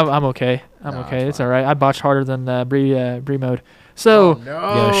yourselves? I'm okay. I'm Nah, okay. it's It's fine. all right. I botched harder than Bree mode. So. Oh, no.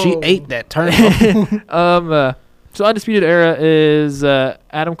 Yeah, she ate that turnip. So Undisputed Era is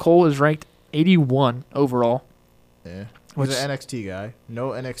Adam Cole is ranked 81 overall. Yeah. Which- He's an NXT guy.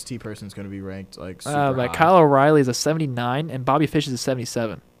 No NXT person's going to be ranked like super Like high. Kyle O'Reilly is a 79 and Bobby Fish is a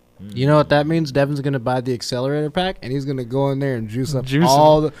 77. You know what that means? Devin's gonna buy the accelerator pack, and he's gonna go in there and juice up Juice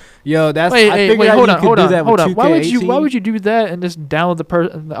all the. Yo, that's. Wait, I wait, figured wait, out hold you on, could hold do on, that hold with on. Why would you 2K18. do that and just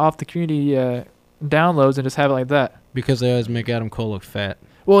download off the community downloads and just have it like that? Because they always make Adam Cole look fat.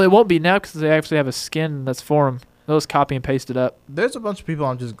 Well, it won't be now because they actually have a skin that's for him. They'll just copy and paste it up. There's a bunch of people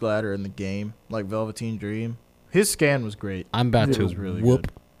I'm just glad are in the game, like Velveteen Dream. His scan was great. I'm about It to was really whoop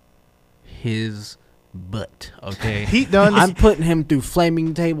good. his butt. Okay. Pete Dunne. I'm putting him through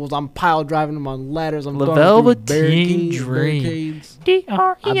flaming tables. I'm pile driving him on ladders. I'm The throwing him Velveteen through barricades. Dream.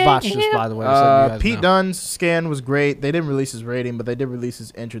 barricades. I botched this, by the way. so you guys Pete know. Dunne's scan was great. They didn't release his rating, but they did release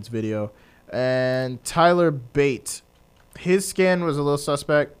his entrance video. And Tyler Bate, his scan was a little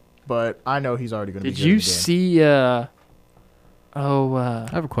suspect, but I know he's already going to be Did good in you the game. see? I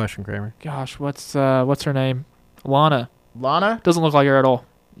have a question, Kramer. Gosh, what's her name? Lana. Lana? Doesn't look like her at all.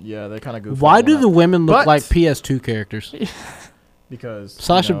 Yeah, they kind of goofy. Why on do that. the women look But- like PS2 characters? Because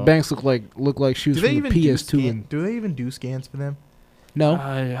Sasha you know, Banks look like she was do they from the even do PS2. And, do they even do scans for them?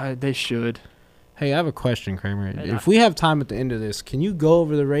 no. They should. Hey, I have a question, Kramer. Hey, If we have time at the end of this, can you go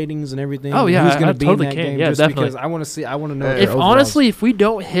over the ratings and everything? Oh, yeah, Who's I gonna be totally in that can. game? Yeah, Just definitely. because I want to see. I want to know. If their If overalls. honestly, if we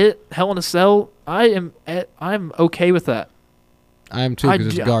don't hit Hell in a Cell, I'm okay with that. I am too because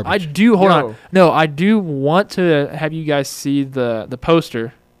it's garbage. I do. Hold Yo. on. No, I do want to have you guys see the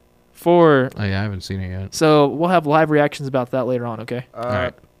poster for. Oh yeah, I haven't seen it yet. So we'll have live reactions about that later on. Okay.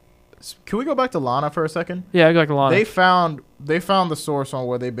 Alright. Can we go back to Lana for a second? Yeah, I got Lana. They found the source on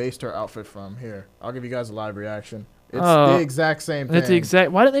where they based her outfit from. Here, I'll give you guys a live reaction. It's Oh. the exact same thing. That's the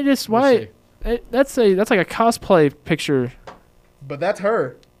exact. Why didn't they just? Let me Why? see. That's like a cosplay picture. But that's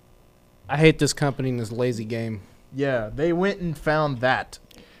her. I hate this company and this lazy game. Yeah, they went and found that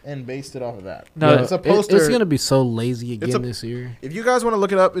and based it off of that. No, it's a poster. It's gonna be so lazy It's again a- this year. If you guys want to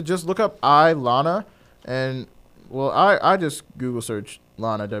look it up, just look up Lana, and well, I just Google search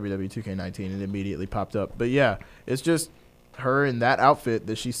Lana WW2K19 and it immediately popped up. But yeah, it's just her in that outfit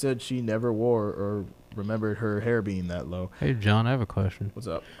that she said she never wore or remembered her hair being that low. Hey John, I have a question. What's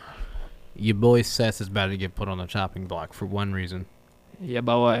up? Your boy Seth is about to get put on the chopping block for one reason. Yeah,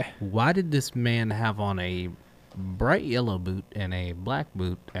 boy. Why did this man have on a bright yellow boot and a black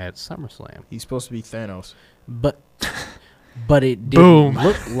boot at SummerSlam? He's supposed to be Thanos. But it didn't Boom.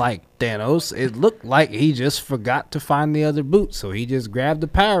 look like Thanos. It looked like he just forgot to find the other boot, so he just grabbed the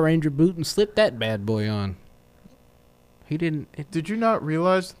Power Ranger boot and slipped that bad boy on. He didn't. Did you not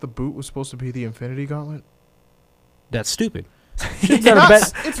realize that the boot was supposed to be the Infinity Gauntlet? That's stupid. It's done a not,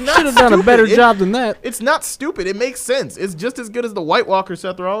 bet- it's not Should have done a stupid. better job than that. It's not stupid. It makes sense. It's just as good as the White Walker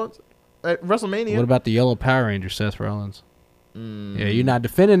Seth Rollins at WrestleMania. What about the yellow Power Ranger, Seth Rollins? Mm, Yeah, you're not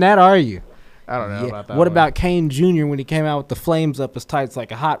defending that, are you? I don't know Yeah. about that. What one. about Kane Jr. when he came out with the flames up his tights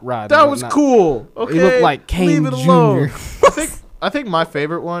like a hot rod? That and was whatnot? cool. Okay, He looked like Kane leave it alone. Jr. I think my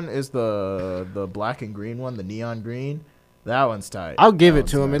favorite one is the black and green one, the neon green. That one's tight. I'll give That it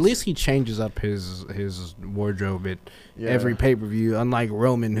to one's him. At nice. least he changes up his wardrobe at Yeah. every pay per view. Unlike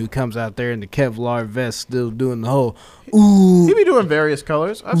Roman, who comes out there in the Kevlar vest, still doing the whole ooh. He be doing various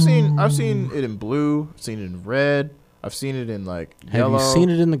colors. I've seen it in blue. I've seen it in red. I've seen it in like Have yellow. you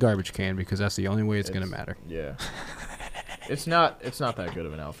seen it in the garbage can? Because that's the only way it's gonna matter. Yeah. It's not that good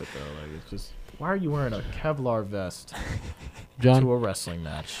of an outfit though. Like it's just, why are you wearing a Kevlar vest John. to a wrestling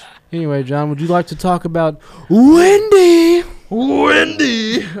match? Anyway, John, would you like to talk about Wendy?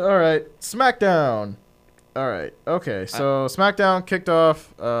 Wendy. All right, SmackDown. All right, okay. So SmackDown kicked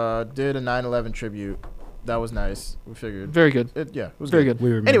off. Did a 9/11 tribute. That was nice. We figured. Very good. It was Very good. We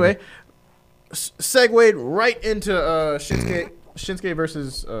remember. Anyway, segued right into Shinsuke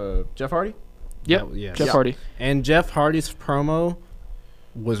versus Jeff Hardy. Yep. Oh, yes. Jeff Yeah. Hardy. And Jeff Hardy's promo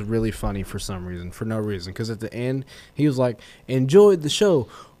was really funny for some reason, for no reason. Because at the end, he was like, enjoyed the show.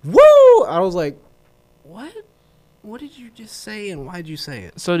 Woo! I was like, what? What did you just say and why'd you say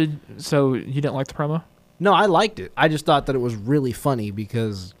it? So you didn't like the promo? No, I liked it. I just thought that it was really funny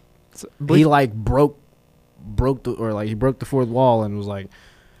because So, he like broke the fourth wall and was like,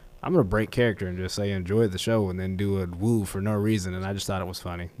 I'm gonna break character and just say enjoy the show and then do a woo for no reason, and I just thought it was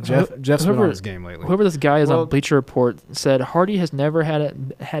funny. Jeff's been whoever- on his game lately. whoever this guy is Well- on Bleacher Report said Hardy has never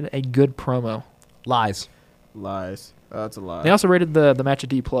had a good promo. Lies. Lies. That's a lie. They also rated the match a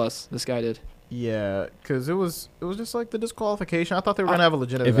D+. This guy did. Yeah, because it was just like the disqualification. I thought they were gonna have a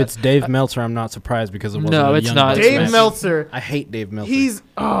legitimate. If it's Dave Meltzer, I'm not surprised because it wasn't. No, a it's Young not. Bucks It's Dave match. Meltzer, I hate Dave Meltzer. he's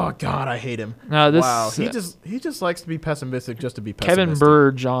God, I hate him. No, this Wow, he just likes to be pessimistic just to be Kevin pessimistic.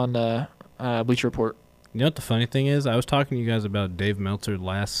 Burge on Bleacher Report. You know what the funny thing is? I was talking to you guys about Dave Meltzer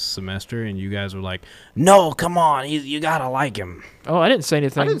last semester, and you guys were like, "No, come on, you gotta like him." Oh, I didn't say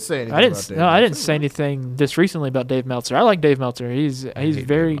anything. I didn't say anything. I didn't. about Dave No, I didn't Meltzer. say anything just recently about Dave Meltzer. I like Dave Meltzer. He's hate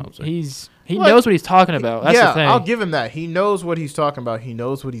very Dave Meltzer. he Like, knows what he's talking about. That's yeah, the thing. I'll give him that. He knows what he's talking about. He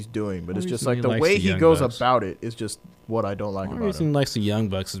knows what he's doing. But it's just reason like he the likes way the he Young goes Bucks. about it is just what I don't like The only about reason him. he likes the Young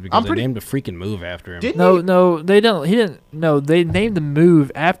Bucks is I'm because they pretty- named a freaking move after him. Didn't No, they don't. He didn't. No, they named the move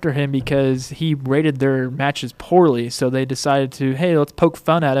after him because he rated their matches poorly. So they decided to, hey, let's poke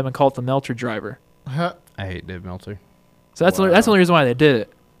fun at him and call it the Meltzer Driver. Huh. I hate Dave Meltzer. So that's Wow. that's the only reason why they did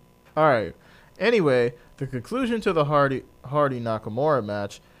it. All right. Anyway, the conclusion to the Hardy Nakamura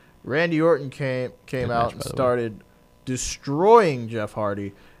match, Randy Orton came Good out match, and by the way. started destroying Jeff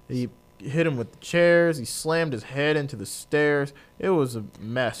Hardy. He hit him with the chairs. He slammed his head into the stairs. It was a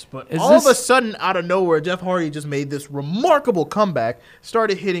mess. But Is all of a this- sudden, out of nowhere, Jeff Hardy just made this remarkable comeback,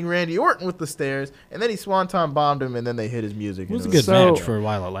 started hitting Randy Orton with the stairs, and then he swanton bombed him, and then they hit his music. It was a and good So- match for a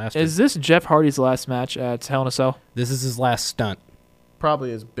while it lasted. Is this Jeff Hardy's last match at Hell in a Cell? This is his last stunt.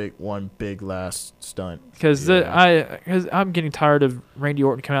 Probably his big last stunt. Because Yeah. I'm getting tired of Randy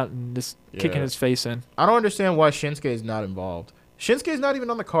Orton coming out and just kicking Yeah. his face in. I don't understand why Shinsuke is not involved. Shinsuke is not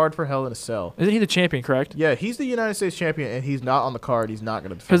even on the card for Hell in a Cell. Isn't he the champion, correct? Yeah, he's the United States champion, and he's not on the card. He's not going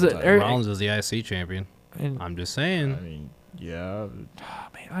to defend 'Cause the title. Eric- Rollins is the IC champion. And I'm just I saying. mean, yeah,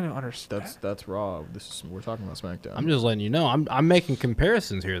 man, I don't understand. that's Raw. We're talking about SmackDown. I'm just letting you know. I'm making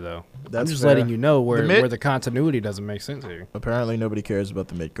comparisons here, though. I'm That's just fair. letting you know where The mid- where the continuity doesn't make sense here. Apparently, nobody cares about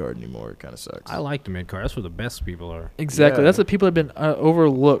the mid card anymore. It kind of sucks. I like the mid card. That's where the best people are. Exactly. Yeah. That's what people have been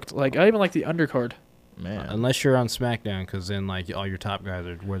overlooked. Like I even like the undercard. Man. Unless you're on SmackDown, because then like all your top guys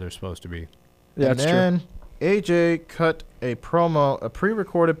are where they're supposed to be. Yeah, and that's true. then AJ cut a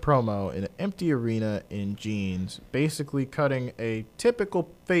pre-recorded promo in an empty arena in jeans, basically cutting a typical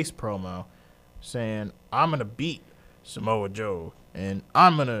face promo, saying, "I'm gonna beat Samoa Joe, and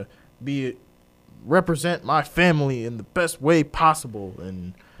I'm gonna represent my family in the best way possible."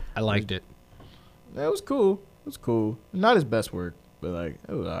 And I liked it. that was cool. It was cool. Not his best work, but like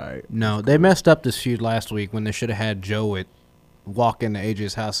it was alright. No, they messed up this feud last week when they should have had Joe walk into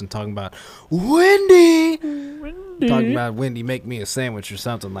AJ's house and talking about Wendy. Talking about Wendy, make me a sandwich or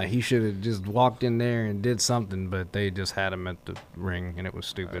something. Like he should have just walked in there and did something, but they just had him at the ring and it was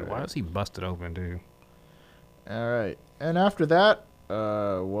stupid. Why was he busted open, dude? All right. And after that,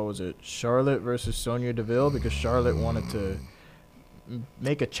 what was it? Charlotte versus Sonya Deville, because Charlotte wanted to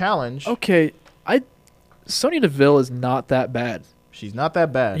make a challenge. Okay, Sonya Deville is not that bad. She's not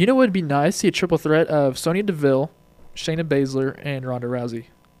that bad. You know what would be nice? See a triple threat of Sonya Deville, Shayna Baszler, and Ronda Rousey.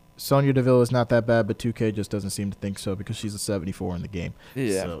 Sonya Deville is not that bad, but 2K just doesn't seem to think so because she's a 74 in the game.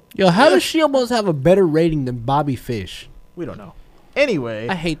 Yeah. So, Yo, how does she almost have a better rating than Bobby Fish? we don't know. Anyway,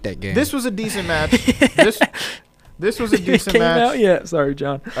 I hate that game. this was a decent match. This was a decent Came match. out yet? Sorry,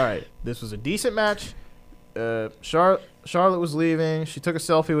 John. All right, this was a decent match. Charlotte was leaving. She took a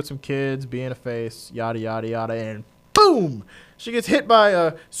selfie with some kids, being a face, yada yada yada, and boom, she gets hit by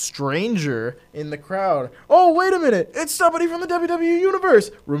a stranger in the crowd. Oh, wait a minute, it's somebody from the WWE universe.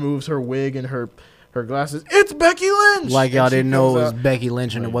 Removes her wig and her glasses. It's Becky Lynch. like y'all And she didn't know it comes was out- Becky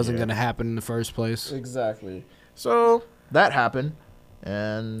Lynch and it Like, wasn't yeah. going to happen in the first place. Exactly. So that happened,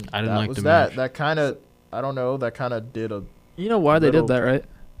 and I didn't that like was the that. match. That kind of, I don't know. That kind of did a You know why they did Little- that, right?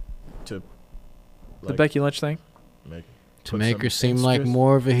 to The like, Becky Lynch thing. make To put make some her seem like interest-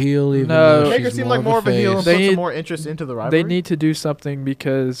 more of a heel, even No. though make her she's seem like more of a heel and face. They put some need- more interest into the rivalry. They need to do something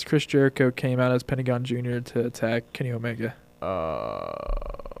because Chris Jericho came out as Pentagon Jr. to attack Kenny Omega.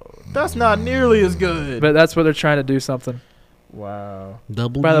 That's not nearly as good. But that's what they're trying to do something. Wow.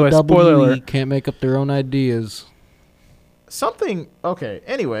 By the way, spoiler alert. can't make up their own ideas. Something. Okay.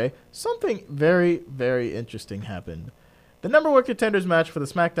 Anyway, something very, very interesting happened. The number one contenders match for the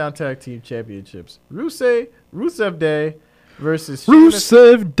SmackDown Tag Team Championships: Rusev Day versus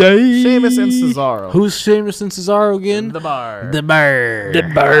Rusev Day. Sheamus and Cesaro. Who's Sheamus and Cesaro again? The Bar. The Bar. The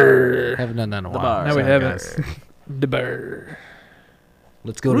Bar. Haven't done that in a The while. Bar. No, we Sorry, haven't. guys. The Bar.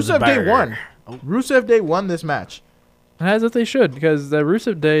 Let's go to the Rusev Bar. Day won. Rusev Day won this match. As if they should, because the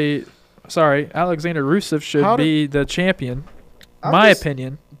Rusev Day, Alexander Rusev should How did- be the champion. I'm My just-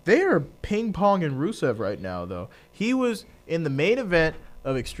 opinion. They are ping ponging Rusev right now, though. He was in the main event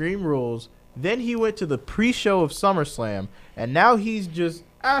of Extreme Rules. Then he went to the pre-show of SummerSlam, and now he's just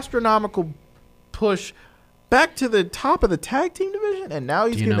astronomical push back to the top of the tag team division, and now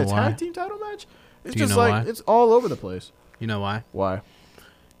he's Do you getting a know why? tag team title match. It's Do you just know like why? it's all over the place. You know why? Why?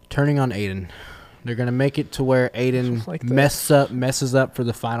 Turning on Aiden. They're gonna make it to where Aiden Like that. messes up for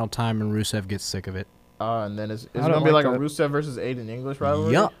the final time, and Rusev gets sick of it. And then it's I gonna don't be like like a that. Rusev versus Aiden English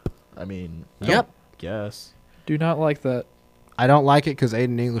rivalry. Yup. I mean, Yep. Yes. Do not like that. I don't like it because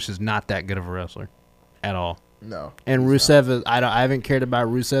Aiden English is not that good of a wrestler, at all. No. And he's Rusev, I haven't cared about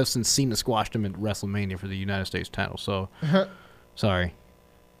Rusev since Cena squashed him at WrestleMania for the United States title. So, sorry.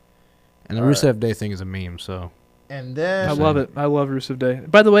 And the All right. Rusev Day thing is a meme. So, And then I love it. I love Rusev Day.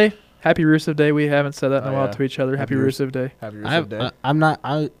 By the way, happy Rusev Day. We haven't said that in Oh, a while yeah. to each other. Happy Happy Rusev Day. have your Rusev Day. I'm not.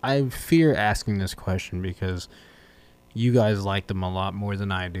 I fear asking this question because you guys like them a lot more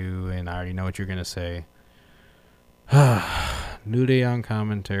than I do, and I already know what you're gonna say. New Day on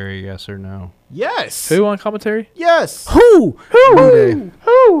commentary, yes or no? Yes. Who on commentary? Yes. Who? New Day.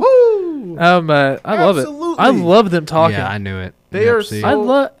 Who? I love it. Absolutely. I love them talking. Yeah, I knew it. They Yep, are see? so- I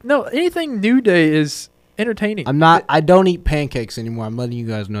love anything New Day is entertaining. I don't eat pancakes anymore. I'm letting you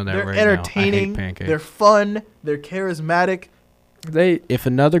guys know that They're right entertaining. now. I hate pancakes. They're fun. They're charismatic. If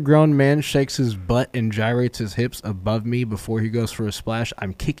another grown man shakes his butt and gyrates his hips above me before he goes for a splash,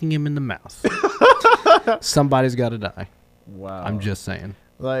 I'm kicking him in the mouth. Somebody's got to die. Wow. I'm just saying.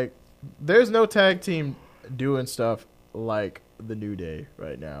 Like, there's no tag team doing stuff like the New Day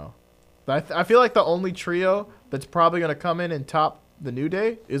right now. I feel like the only trio that's probably going to come in and top the New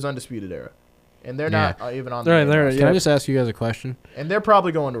Day is Undisputed Era. And they're not even on the main roster. Can I just ask you guys a question? And they're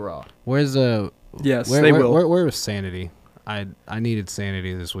probably going to Raw. Where's Yes, where, they where, will. Where was Sanity? I needed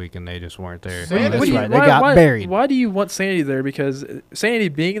Sanity this week and they just weren't there. Sanity- That's right. They why- got buried. Why do you want Sanity there? Because Sanity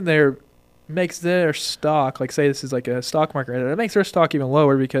being there makes their stock, like say this is like a stock market, it makes their stock even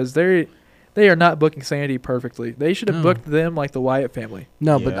lower because they are not booking Sanity perfectly. They should have No. booked them like the Wyatt family.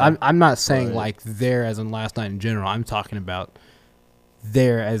 No, but Yeah, I'm not saying right. like there as in last night in general. I'm talking about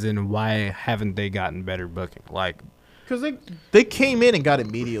there as in why haven't they gotten better booking? Like Because they came in and got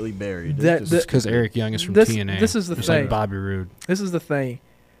immediately buried. It's That- just that- because stupid. Eric Young is from This- TNA. this is the just thing. like Bobby Roode. This is the thing.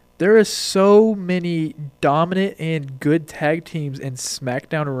 There is so many dominant and good tag teams in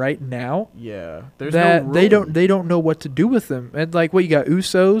SmackDown right now Yeah. There's that no they room. don't know what to do with them. And like what you got,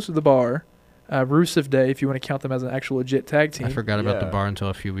 Usos, the Bar, Rusev Day, if you want to count them as an actual legit tag team. I forgot about the Yeah. bar until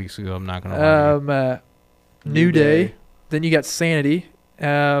a few weeks ago. I'm not gonna lie. New Day. Then you got Sanity.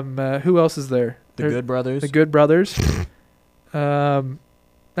 Who else is there? The Good Brothers. The Good Brothers.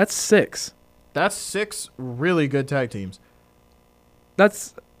 That's 6. That's 6 really good tag teams.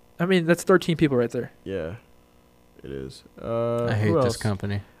 That's 13 people right there. Yeah. It is. I hate who this else?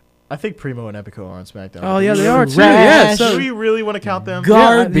 company. I think Primo and Epico are on SmackDown. Oh yeah, they Do are we- too. Yeah, Rash. so Do we really want to count them? Go-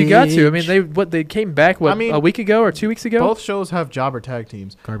 yeah, you got to. I mean, Garbage. they came back I mean, a week ago or 2 weeks ago. Both shows have jobber tag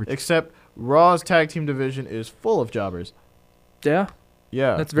teams, Garbage. except Raw's tag team division is full of jobbers. Yeah,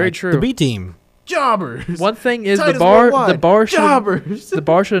 Yeah. that's very Like true. The B team. Jobbers. One thing is Titus the bar Worldwide. should Jobbers. the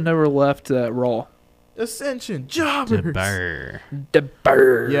bar should have never left Raw. Ascension. The Jobbers. bar. The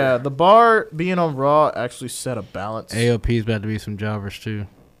bar. Yeah, the bar being on Raw actually set a balance. AOP's about to be some jobbers too.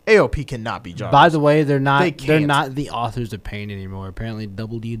 AOP cannot be jobbers. By the way, they're not. They They're can't. not the authors of pain anymore. Apparently,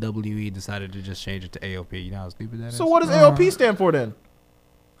 WWE decided to just change it to AOP. You know how stupid that is. So what does AOP stand for then?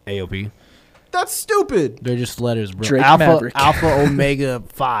 AOP. That's stupid. They're just letters, bro. Drake Alpha, Maverick. Alpha, Omega,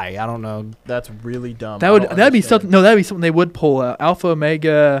 Phi. I don't know. That's really dumb. That'd I don't be understand. something. No, that'd be something they would pull out. Alpha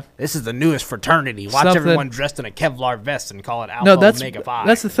Omega. This is the newest fraternity. Watch Something- everyone dressed in a Kevlar vest and call it Alpha No, that's Omega Phi.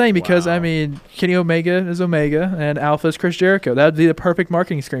 that's the thing because Wow. I mean Kenny Omega is Omega and Alpha is Chris Jericho. That'd be the perfect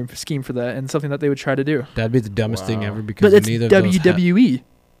marketing scheme for that and something that they would try to do. That'd be the dumbest thing Wow. ever because But it's neither of those WWE.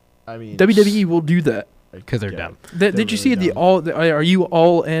 I mean, WWE will do that. because they're yeah. dumb. They're Did you see really dumb. are you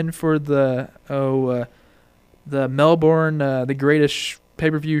all in for the Melbourne the greatest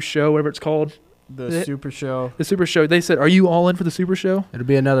pay-per-view show, whatever it's called, The Super Show. the Super Show? They said, "Are you all in for the Super Show?" It'll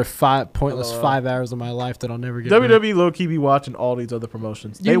be another pointless LOL. 5 hours of my life that I'll never get back. WWE low key be watching all these other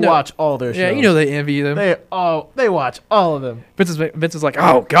promotions. You They know- watch all their shows. Yeah, you know they envy them. They watch all of them. Vince is like,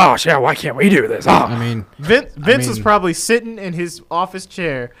 "Oh gosh, yeah, why can't we do this?" Oh. I mean, Vince was mean- probably sitting in his office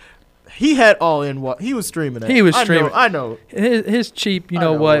chair. He had all in what he was streaming it. He was I know- streaming. I know. His cheap, you I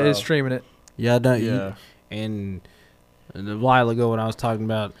know know, what, bro. is streaming it. yeah, no, Yeah. and a while ago when I was talking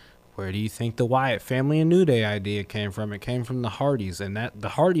about where do you think the Wyatt family and New Day idea came from? It came from the Hardys, and that the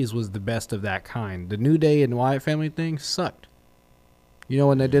Hardys was the best of that kind. The New Day and Wyatt family thing sucked. You know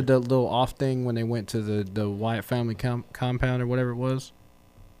when they did the little off thing when they went to the Wyatt family compound or whatever it was?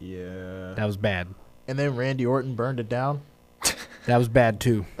 Yeah. That was bad. And then Randy Orton burned it down. That was bad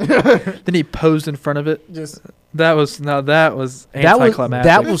too. Then he posed in front of it. Just That was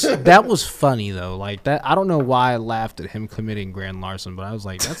anticlimactic. That was funny though. Like that, I don't know why I laughed at him committing grand larceny, but I was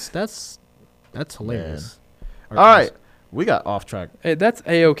like, that's hilarious. all right. We got off track, Hey, that's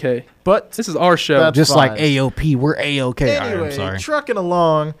a-okay. but This is our show. That's Just like fine. AOP, we're A-okay. All right, anyway, I'm sorry. trucking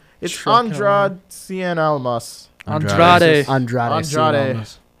along. It's Trucking Andrade Cien Almas. Andrade. Andrade. Andrade.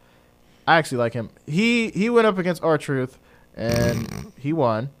 I actually like him. He went up against R-Truth, and he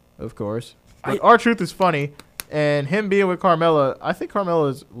won, of course. But R-Truth is funny, and him being with Carmella, I think Carmella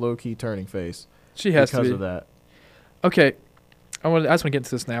is low-key turning face She has because to of be. that. Okay. I just want to get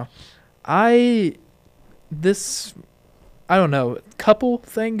into this now. I don't know, couple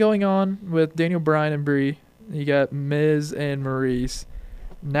thing going on with Daniel Bryan and Brie. You got Miz and Maurice.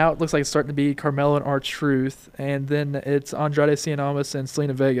 Now it looks like it's starting to be Carmella and R-Truth, and then it's Andrade Cien Almas and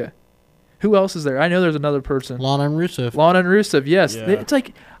Selena Vega. Who else is there? I know there's another person. Lana and Rusev. Lana and Rusev, yes. Yeah. It's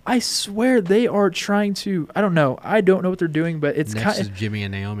like, I swear they are trying to, I don't know what they're doing, but it's Next is kind Jimmy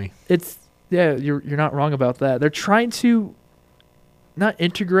and Naomi. it's, yeah, you're not wrong about that. They're trying to not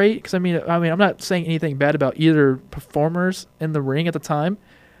integrate, because I mean I'm not saying anything bad about either performers in the ring at the time,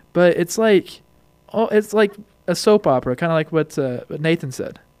 but it's like a soap opera, kind of like what Nathan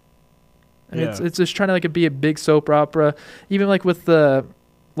said. I mean, Yeah. it's just trying to like be a big soap opera, even like with the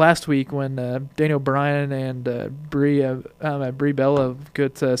last week when Daniel Bryan and Brie Bella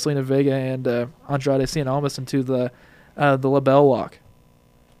got Selena Vega and Andrade Cien Almas into the LaBelle lock.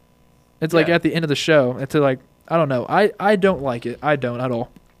 It's like Yeah. at the end of the show. It's like, I don't know. I don't like it. I don't at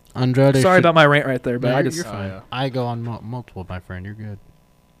all. Andrade. Sorry should- about my rant right there, but No, I you're- just you're fine. yeah. I go on multiple, my friend. You're good.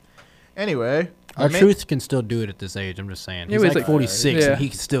 Anyway, Our the ma- truth can still do it at this age. I'm just saying. Yeah, He's he's like like- 46 Yeah. and he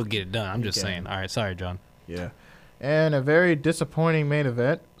can still get it done. I'm He just can. saying. All right, sorry, John. Yeah. And a very disappointing main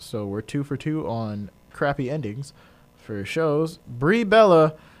event. So we're 2 for 2 on crappy endings for shows. Brie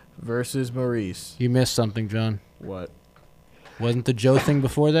Bella versus Maurice. You missed something, John. What? Wasn't the Joe thing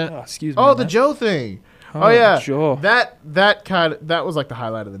before that? oh, excuse me. Oh, on the that. Joe thing. Oh, yeah. Joe. That was like the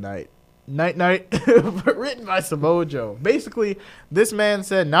highlight of the night. Night, written by Samoa Joe. Basically, this man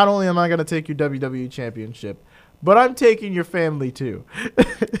said, not only am I going to take your WWE championship, but I'm taking your family too.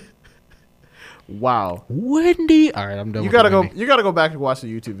 Wow. Wendy. All right, I'm done. You with gotta the go. Wendy. You gotta go back and watch the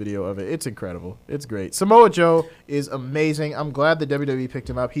YouTube video of it. It's incredible. It's great. Samoa Joe is amazing. I'm glad that WWE picked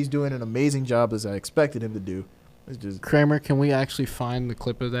him up. He's doing an amazing job as I expected him to do. It's just Kramer, can we actually find the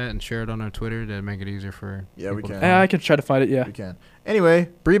clip of that and share it on our Twitter to make it easier for? Yeah, we people to can. find? I can try to find it. Yeah. we can. Anyway,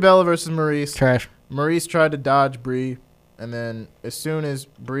 Brie Bella versus Maurice. Trash. Maurice tried to dodge Brie, and then as soon as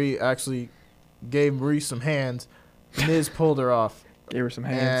Brie actually gave Maurice some hands, Miz pulled her off Gave her some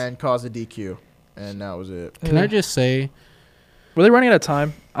hands. and caused a DQ, and that was it. Can I just say? Were they running out of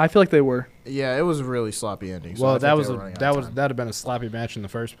time? I feel like they were. Yeah, it was a really sloppy ending. So I Well, think that they was were a, running out that of was time. that'd have been a sloppy match in the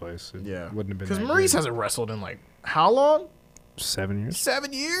first place. It Yeah, wouldn't have been because that Maurice good. hasn't wrestled in like how long? 7 years.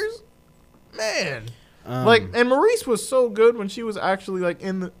 7 years, man. Um, Like, and Maurice was so good when she was actually like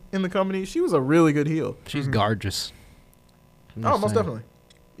in the company. She was a really good heel. she's Mhm. gorgeous. I'm Oh, just most saying. definitely.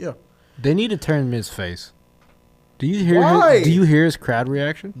 Yeah. They need to turn Miz face. Do you hear? Why? Do you hear his crowd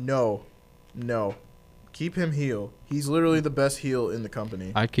reaction? No. Keep him heel. He's literally the best heel in the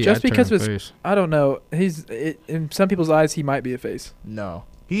company. I'd Just I'd turn because him of his- face. I don't know. In some people's eyes, he might be a face. No.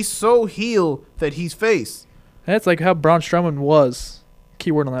 He's so heel that he's face. That's like how Braun Strowman was.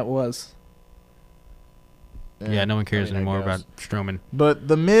 Keyword on that was. Yeah, no one cares I anymore guess. about Strowman. But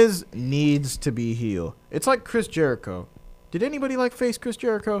The Miz needs to be heel. It's like Chris Jericho. Did anybody like face Chris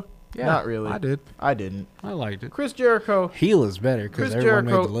Jericho? Not really. I did. I didn't. I liked it. Chris Jericho Heel is better Chris because everyone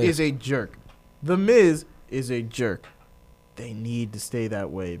made the Jericho list. is a jerk. The Miz is a jerk. They need to stay that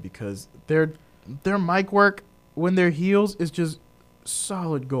way because their mic work when they're heels is just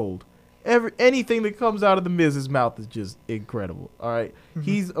solid gold. Anything that comes out of the Miz's mouth is just incredible. All right?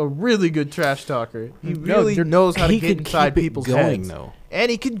 He's a really good trash talker. He No, really they're- knows how to he get could inside keep it people's going heads. though.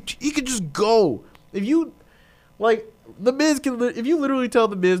 And he could just go. If you like the Miz if you literally tell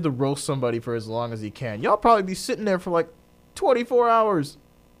the Miz to roast somebody for as long as he can, y'all probably be sitting there for like 24 hours.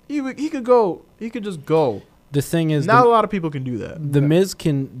 He could go. He could just go. The thing is, Not a lot of people can do that. the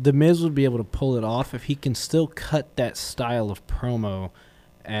Miz would be able to pull it off if he can still cut that style of promo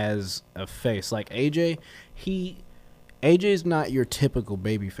as a face. Like AJ's not your typical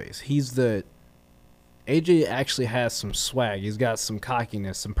baby face. AJ actually has some swag. He's got some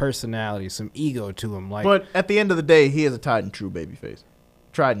cockiness, some personality, some ego to him. Like But at the end of the day, he is a tried and true babyface.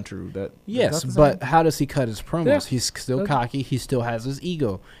 Tried and true. yes, is that the but saying? how does he cut his promos? Yeah. He's still That's- cocky. He still has his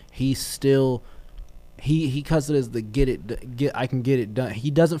ego. He's still he cuts it as the I can get it done. He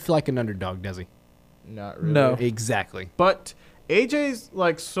doesn't feel like an underdog, does he? Not really. No. Exactly. But AJ's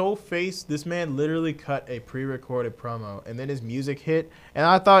like so face. This man literally cut a pre-recorded promo, and then his music hit. And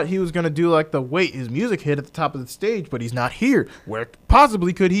I thought he was gonna do like his music hit at the top of the stage, but he's not here. Where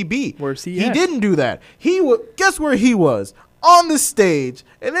possibly could he be? Where's he He at? didn't do that. Guess where he was? On the stage.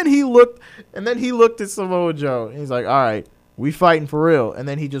 And then he looked at Samoa Joe, and he's like, "All right, we fighting for real." And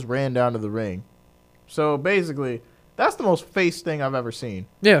then he just ran down to the ring. So basically, that's the most face thing I've ever seen.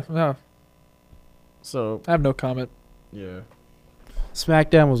 Yeah. No, So I have no comment. yeah,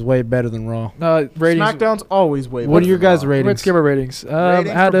 SmackDown was way better than Raw. Ratings. SmackDown's always way. What better are your than guys' Raw. ratings? Let's give our ratings. Ratings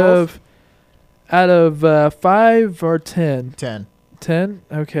Out for both? of 5 or 10. 10. 10.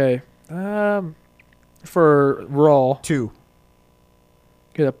 Okay. For Raw, 2.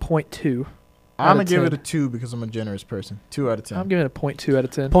 get a 0.2. I'm Out gonna of give it 10. a 2 because I'm a generous person. 2 out of 10. I'm giving it a 0.2 out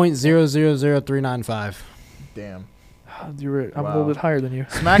of 10. .000395. Damn. I'm a Wow. little bit higher than you.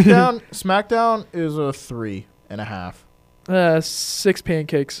 SmackDown is a 3.5. 6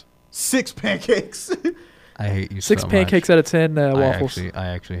 pancakes. 6 pancakes. I hate you 6 so pancakes much. out of 10 waffles. I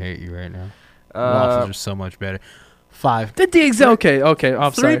actually hate you right now. Waffles are so much better. 5. Did the exact? Okay.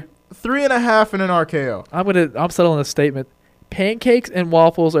 I'm sorry. 3.5 and an RKO. I'm settling a statement. Pancakes and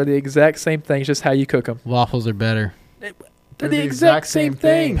waffles are the exact same thing. It's just how you cook them. Waffles are better. They're the exact same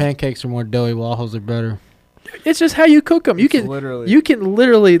thing. Pancakes are more doughy. Waffles are better. It's just how you cook them. You can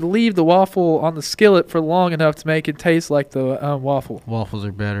Literally leave the waffle on the skillet for long enough to make it taste like the waffle. Waffles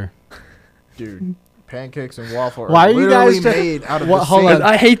are better. dude. Pancakes and waffle Why are you literally guys made out of What- the hold same. on.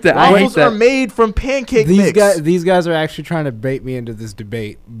 I hate that. Waffles are made from pancake mix. These guys are actually trying to bait me into this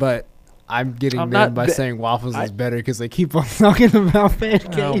debate, but I'm getting I'm them not by ba- saying waffles is better because they keep on talking about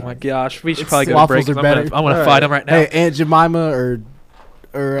pancakes. Oh my gosh, we should It's- probably go to waffles break. are I'm better. gonna All fight right. him right now. Hey, Aunt Jemima or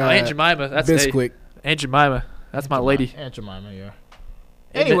Aunt Jemima, that's hey, Bisquick. Aunt Jemima, that's my lady. Aunt Jemima, yeah.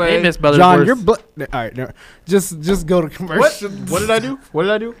 Ain't Anyway, Miss John, Butterworth. you're all right. No, just go to commercial. What did I do? What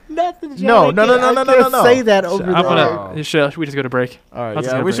did I do? Nothing. No, no, no, no, no, no, no. Say that over I'm the. gonna. Should we just go to break? All right, Let's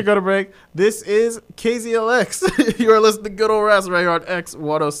yeah, go we break. should go to break. This is KZLX. You are listening to Good Old Rats right here on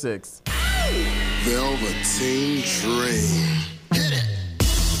X106. Velveteen Dream.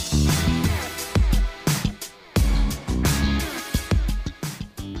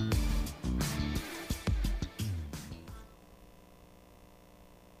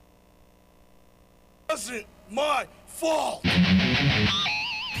 Wasn't my fault.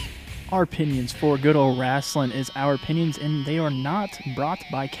 Our opinions for good old wrestling is our opinions, and they are not brought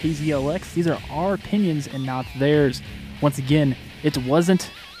by KZLX. These are our opinions and not theirs. Once again, it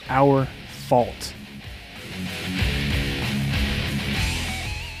wasn't our fault.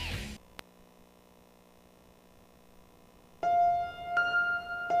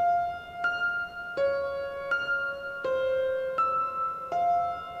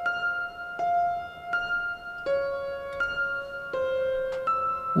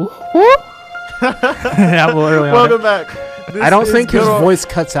 Yeah, I'm a little early on it. Welcome back. This I don't is think his Good Old- voice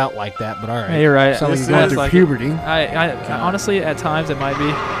cuts out like that, but all right. Hey, you're right. Sounds like This you're going is through like- puberty. I honestly, at times it might be.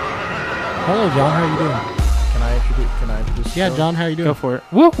 Hello, John. How you doing? Can I introduce? Yeah, the show? John. How you doing? Go for it.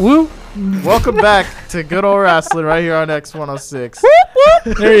 Woo woo. Welcome back to Good Old Wrestling right here on X106.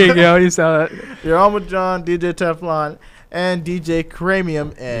 There you go. You saw that. You're on with John, DJ Teflon, and DJ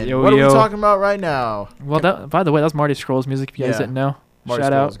Cramium. And Yo, what are yo. we talking about right now? Well, that, by the way, that was Marty Scroll's music. If you guys Yeah. didn't know, Marty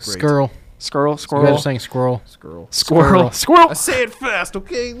shout out. Scurll's great. Squirrel. Squirrel, You squirrel, gotta saying squirrel. Squirrel. squirrel, I squirrel. say it fast,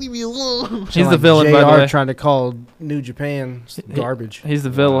 okay? Leave me alone. He's the Like villain, by the JR way. trying to call New Japan garbage. He's the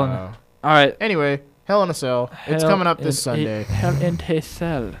villain. Wow. All right. Anyway, Hell in a Cell. It's coming up this Sunday. Hell in a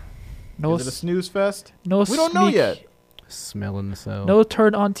Cell. No, Is it a snooze fest? no. We don't know sneak. yet. Smelling the cell. No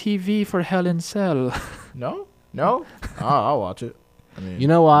turn on TV for Hell in Cell. No? No? I'll watch it. I mean, You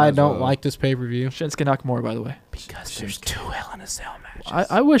know why might I as don't well. like this pay per view? Shinsuke Nakamura, by the way. Because there's 2 Hell in a Cell matches.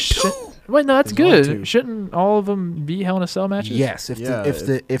 I wish. Wait, no, that's There's only good. 2. Shouldn't all of them be Hell in a Cell matches? Yes, if Yeah, it's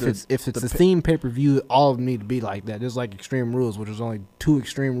the a theme pay per view, all of them need to be like that. There's like Extreme Rules, which was only 2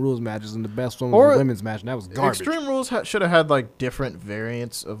 Extreme Rules matches, and the best one was Or the women's match, and that was garbage. Extreme Rules should have had like different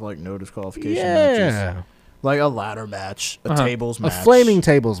variants of like no disqualification matches. Yeah, Like a ladder match, a Uh-huh. tables a match. flaming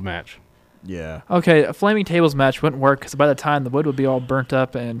tables match. Yeah. Okay, a flaming tables match wouldn't work because by the time the wood would be all burnt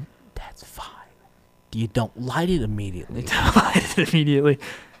up and That's fine. You don't light it immediately. lighted immediately.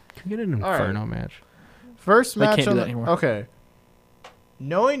 Can we get an All right. Inferno match? First They match can't do on that the, anymore. Okay.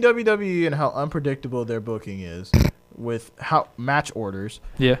 Knowing WWE and how unpredictable their booking is with how match orders,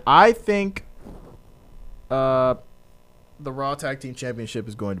 Yeah. I think the Raw Tag Team Championship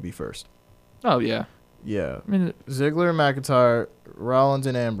is going to be first. Oh yeah. Yeah. I mean, Ziggler and McIntyre, Rollins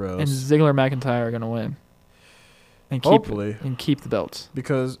and Ambrose. and Ziggler and McIntyre are gonna win. And Hopefully. keep the belts.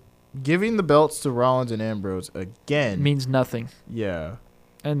 Because giving the belts to Rollins and Ambrose again, It means nothing. yeah.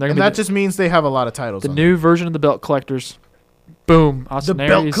 And they're And gonna that be just means they have a lot of titles the on new version of the belt collectors. Boom. Austin The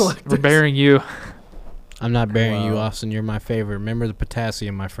belt Aries, collectors. we're bearing you. I'm not bearing you, Wow. Austin. You're my favorite. Remember the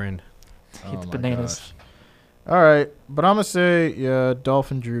potassium, my friend. them. Eat Oh the my bananas. gosh. All right, but I'm gonna say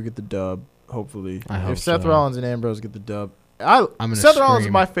Dolph and Drew get the dub. Hopefully, I hope if Seth so. Rollins and Ambrose get the dub, I'm gonna Seth Rollins is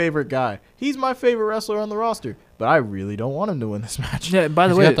scream. my favorite guy. He's my favorite wrestler on the roster, but I really don't want him to win this match. Yeah. By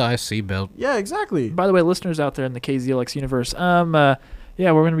the He's way, got the IC belt. Yeah, exactly. listeners out there in the KZLX universe,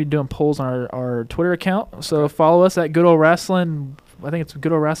 yeah, we're gonna be doing polls on our Twitter account. So follow us at Good Old Wrestling. I think it's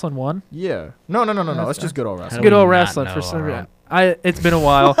Good Old Wrestling 1. Yeah. No. That's It's just good old wrestling. How Good do we Old not Wrestling know for some our reason. own? It's been a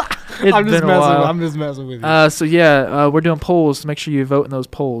while. It's I'm just been a messing. while. I'm just messing with you. So yeah, we're doing polls. Make sure you vote in those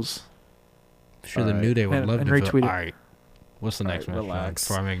polls. Sure, the Alright. New Day would And- love and to retweet vote. it. All right. What's the next match? John? relax.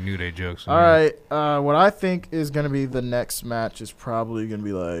 Before I make New Day jokes. All right. What I think is gonna be the next match is probably gonna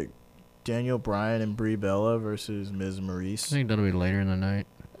be like Daniel Bryan and Brie Bella versus Miz and I Maurice. think that'll be later in the night.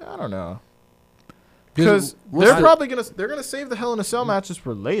 I don't know. Because what's they're gonna save the Hell in a Cell matches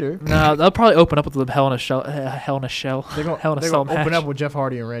for later. No, they'll probably open up with the Hell in a Cell. Hell in a Cell. They're Hell in a gonna Cell open match. up with Jeff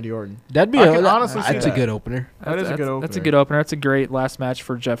Hardy and Randy Orton. That'd be I can honestly see that's a that. good opener. That is a good opener. That's a good opener. That's a great last match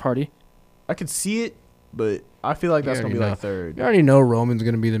for Jeff Hardy. I could see it, but I feel like that's You gonna be already like third. You already know Roman's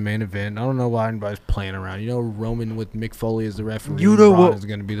gonna be the main event. I don't know why anybody's playing around. You know Roman with Mick Foley as the referee. You know Braun what- is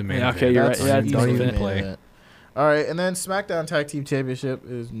gonna be the main Yeah, event. okay, you're right. That's Yeah, easily don't the even main play. event. All right, and then SmackDown Tag Team Championship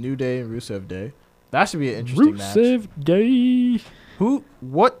is New Day and Rusev Day. That should be an interesting match. Rusev Day.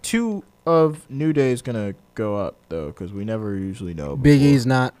 What two of New Day is gonna go up though? Because we never usually know. Big before. E's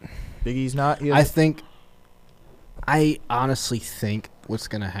not. Big E's not. I honestly think what's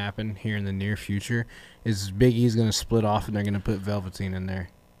gonna happen here in the near future is Big E's gonna split off and they're gonna put Velveteen in there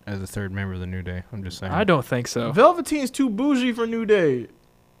as a third member of the New Day. I'm just saying. I don't think so. Velveteen's too bougie for New Day.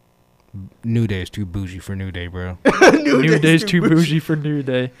 New Day's too bougie for New Day, bro. New Day's too bougie for New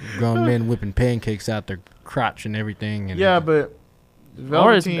Day. Grown men whipping pancakes out their crotch and everything. And Yeah, but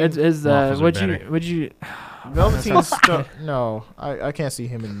Or is Velveteen. Waffles are would better. you Velveteen's no. I can't see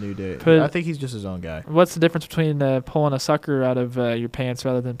him in New Day. Put- I think he's just his own guy. what's the difference between pulling a sucker out of your pants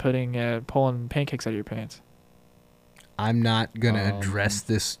rather than pulling pancakes out of your pants? I'm not gonna address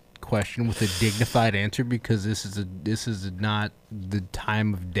this question with a dignified answer because this is not the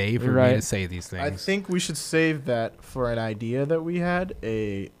time of day for me Right. to say these things. I think we should save that for an idea that we had,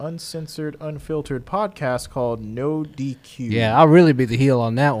 a uncensored, unfiltered podcast called No DQ. Yeah, I'll really be the heel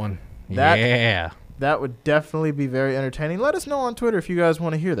on that one. That- Yeah. That would definitely be very entertaining. Let us know on Twitter if you guys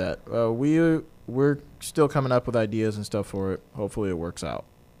want to hear that. We're still coming up with ideas and stuff for it. Hopefully it works out.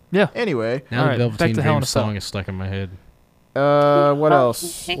 Yeah. Anyway, Now All the right, back Velveteen to Hell in Dream a Cell. song is stuck in my head. what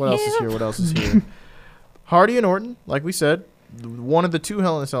else? What else is here? What else is here? Hardy and Orton, like we said, one of the two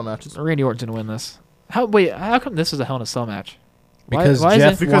Hell in a Cell matches. Randy Orton's gonna win this. How come this is a Hell in a Cell match? Because why is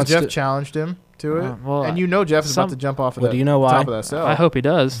Jeff it? Because wants Jeff to- challenged him to it, well, and you know Jeff is about some- to jump off of Well, that do you know why? top of that cell. I hope he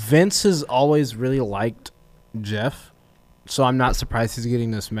does. Vince has always really liked Jeff, so I'm not surprised he's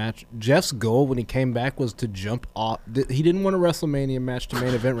getting this match. Jeff's goal when he came back was to jump off. He didn't want a WrestleMania match to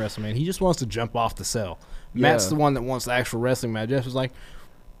main event WrestleMania. He just wants to jump off the cell. Matt's Yeah. the one that wants the actual wrestling match. Jeff was like,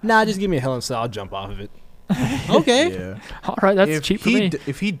 nah, just give me a Hell in a Cell. I'll jump off of it. Okay. Yeah. All right, that's if cheap for he me.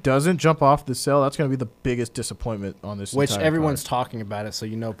 if he doesn't jump off the cell, that's going to be the biggest disappointment on this. Which entire everyone's card. talking about it, so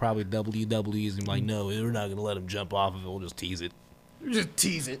you know probably WWE's and like, no, we're not going to let him jump off of it. We'll just tease it. Just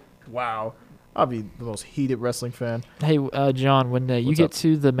tease it. Wow. I'll be the most heated wrestling fan. Hey, John, when you What's get up?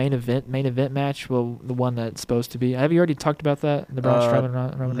 to the main event match, well, the one that's supposed to be, have you already talked about that? The Braun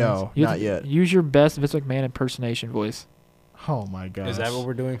Strowman Roman no, Reigns? You have not to yet. Use your best Vince McMahon impersonation voice. Oh my god. Is that what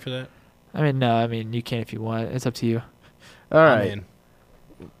we're doing for that? I mean, no, I mean you can if you want. It's up to you. All I'm right. in.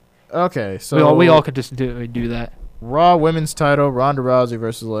 Okay. So we all could just do that. Raw Women's Title: Ronda Rousey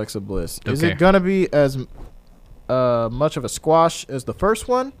versus Alexa Bliss. Is Okay. it gonna be as much of a squash as the first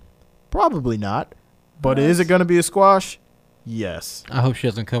one? Probably not. But is it gonna be a squash? Yes. I hope she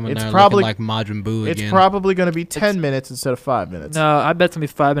doesn't come in It's there probably- looking like Majin Buu It's again. probably gonna be 10 minutes instead of 5 minutes. No, I bet it's gonna be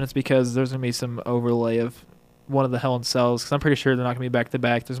 5 minutes because there's gonna be some overlay of one of the Hell in Cells. Because I'm pretty sure they're not gonna be back to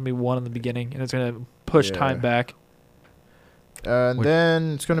back. There's gonna be one in the beginning, and it's gonna push Yeah. time back. And Which-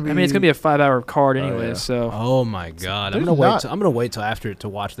 then it's gonna be. I mean, it's gonna be a 5-hour card Oh, anyway. yeah. So Oh my god! There's I'm gonna not- I'm gonna wait till after it to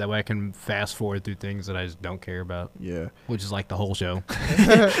watch. That way I can fast forward through things that I just don't care about, Yeah. which is like the whole show.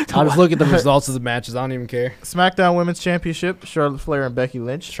 I'll just look at the results of the matches. I don't even care. SmackDown Women's Championship: Charlotte Flair and Becky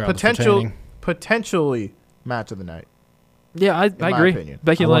Lynch. Charlotte's retaining. Potentially match of the night. yeah, I my agree. opinion.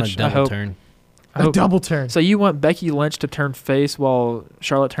 Becky I want Lynch. a I double hope. turn. I hope. double turn. So you want Becky Lynch to turn face while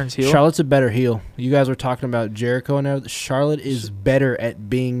Charlotte turns heel? Charlotte's a better heel. You guys were talking about Jericho and everything. Charlotte is better at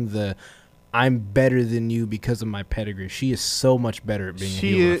being the I'm better than you because of my pedigree. She is so much better at being a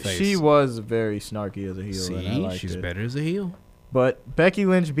heel and a face. She was very snarky as a heel. See, and I liked she's it. better as a heel. But Becky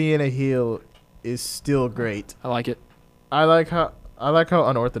Lynch being a heel is still great. I like it. I like how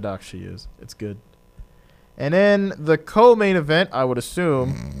unorthodox she is. It's good. And then the co-main event, I would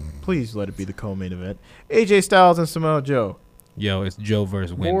assume, please let it be the co-main event. AJ Styles and Samoa Joe Yo, it's Joe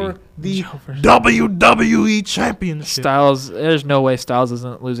versus Wendy. for the Joe versus- WWE Championship. Styles. There's no way Styles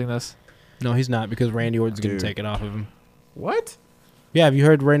isn't losing this. No, he's not because Randy Orton's going Dude. to take it off of him. What? Yeah, have you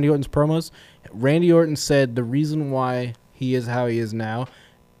heard Randy Orton's promos? Randy Orton said the reason why he is how he is now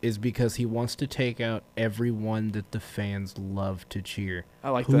is because he wants to take out everyone that the fans love to cheer.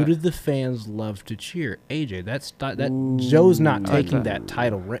 I like Who that. do the fans love to cheer? AJ. Joe's not I like taking that. that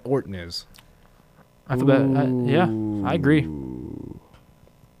title. Orton is. I feel bad. Yeah, I agree.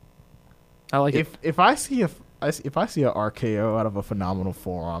 I like it. If I see if I see a RKO out of a phenomenal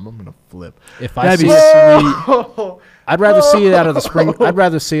forearm, I'm gonna flip. If I That'd see be it, sweet. I'd rather see it out of the spring. I'd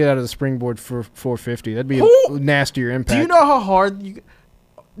rather see it out of the springboard for 450. That'd be a nastier impact. Do you know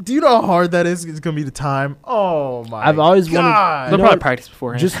how hard that is? It's gonna be the time. Oh my! I've always wanted- God. They'll know probably what? practice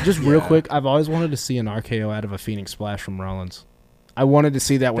beforehand. Just real Yeah. quick, I've always wanted to see an RKO out of a Phoenix Splash from Rollins. I wanted to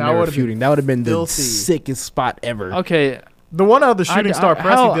see that when That they were would've been feuding. That would have been the filthy. sickest spot ever. okay. The one out of the shooting star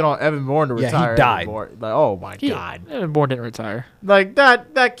press how- he did on Evan Bourne to Yeah, he retire. died. Evan Bourne. Like, oh my God! Bourne didn't retire. Like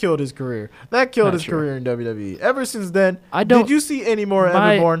that killed his career. That killed Not his sure. career in WWE. Ever since then, I don't- did you see any more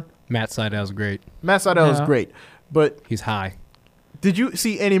my- Evan Bourne? Matt Sydal's great. Matt Sydal is No. great, but He's high. did you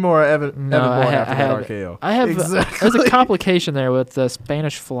see any more Evan No, Bourne I after have- that RKO? I have. There's Exactly. a complication there with the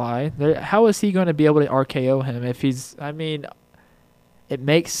Spanish Fly. How is he going to be able to RKO him if he's? I mean, it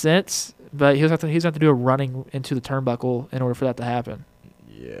makes sense, but he's going to have to do a running into the turnbuckle in order for that to happen.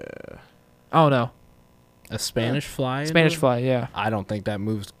 Yeah. Oh no, A Spanish fly? Spanish Fly. Yeah, I don't think that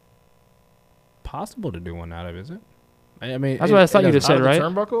move's possible to do one out of, is it? I mean, That's what I thought you just Out said, of right? the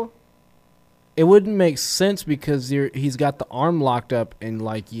turnbuckle? It wouldn't make sense because he's got the arm locked up and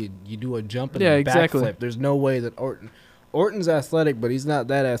like you do a jump and Yeah, a exactly. backflip. There's no way that Orton's athletic, but he's not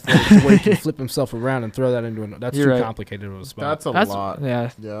that athletic to where he can flip himself around and throw that into an. That's You're too right. complicated of a spot. That's a that's lot. yeah.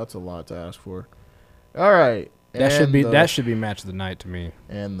 Yeah, that's a lot to ask for. All right. that should and be the- match of the night to me.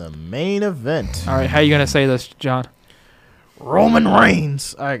 And the main event. All right, how you going to say this, John? Roman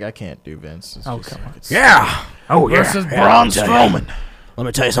Reigns. I can't do Vince. It's Oh, just- come on. it's- Yeah. Oh Versus Braun Strowman. Let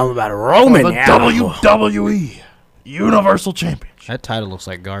me tell you something about Roman. The WWE Universal Championship. That title looks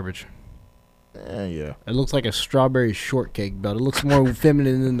like garbage. Yeah. It looks like a strawberry shortcake belt. It looks more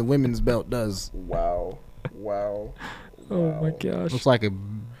feminine than the women's belt does. Wow. Wow. Oh my gosh. Looks like a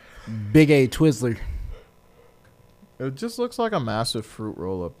big A Twizzler. It just looks like a massive fruit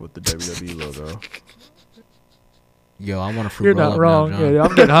roll up with the WWE logo. Yo, I want a fruit You're roll not up wrong. now, John. Yeah,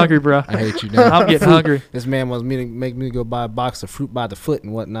 I'm getting hungry, bro. I hate you now. I'm getting hungry. This man wants me to make me go buy a box of fruit by the foot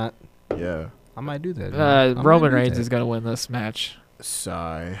and whatnot. Yeah. I might do that. I might Roman do Reigns that. is going to win this match.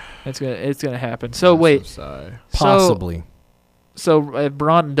 Sigh. It's gonna happen. So Massive wait, Sigh. Possibly. so if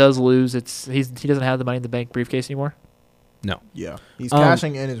Braun does lose, he doesn't have the Money in the Bank briefcase anymore. Yeah. He's Um,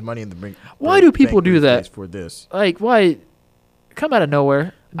 cashing in his money in the bank. Why do people bank do that? briefcase for this? Like, why come out of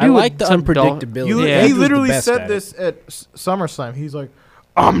nowhere? I Do like the some doll- unpredictability. Yeah. He Andrew's the literally best said at this at SummerSlam. He's like,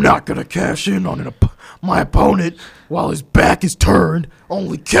 I'm not going to cash in on my opponent while his back is turned.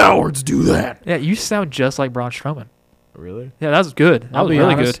 Only cowards do that. Yeah, you sound just like Braun Strowman. Really? Yeah, that was good. That I'll was be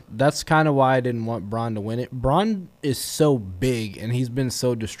really honest, good. that's kind of why I didn't want Braun to win it. Braun is so big and he's been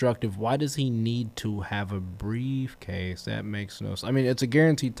so destructive. Why does he need to have a briefcase? That makes no sense. I mean, it's a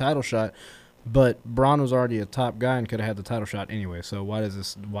guaranteed title shot, but Braun was already a top guy and could have had the title shot anyway. So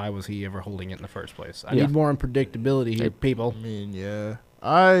why was he ever holding it in the first place? I Yeah. need more unpredictability here, people. I mean, yeah.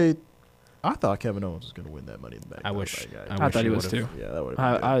 I thought Kevin Owens was going to win that Money in the Bank. I That wish. was that guy. I wish thought he was would've. too. Yeah, that would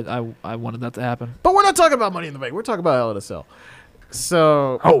have been good. I wanted that to happen. But we're not talking about Money in the Bank. We're talking about Hell in a Cell.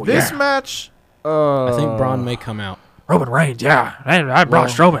 So, this match... I think Braun may come out. Roman Reigns, yeah, and I Braun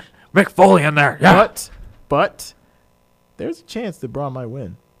Strowman, Mick Foley in there, But there's a chance that Braun might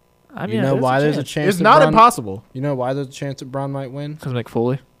win. I mean, You know why there's a chance? It's that not Braun- impossible. You know why there's a chance that Braun might win? because Mick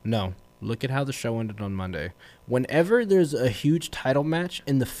Foley. No. Look at how the show ended on Monday. Whenever there's a huge title match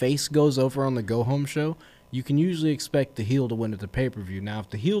and the face goes over on the go-home show, you can usually expect the heel to win at the pay-per-view. Now, if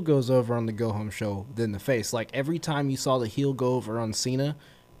the heel goes over on the go-home show, then the face. Like, every time you saw the heel go over on Cena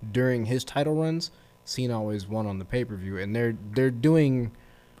during his title runs, Cena always won on the pay-per-view. And they're doing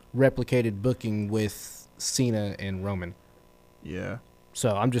replicated booking with Cena and Roman. Yeah.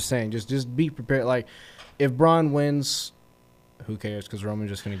 So, I'm just saying, just be prepared. Like, if Braun wins... Who cares? Because Roman's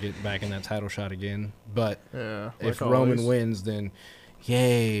just going to get back in that title shot again. But Yeah. if like Roman always. wins, then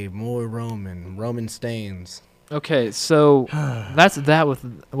yay, more Roman. Roman stains. Okay, so that's that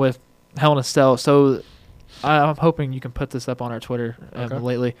with Hell in a Cell. So I'm hoping you can put this up on our Twitter Okay.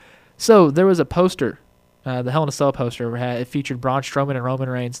 lately. So there was a poster, the Hell in a Cell poster. It featured Braun Strowman and Roman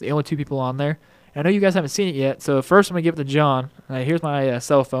Reigns, the only two people on there. I know you guys haven't seen it yet, so first I'm gonna give it to John. Here's my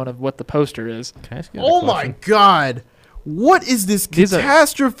cell phone of what the poster is. Can I ask you Oh my God! What is this These are-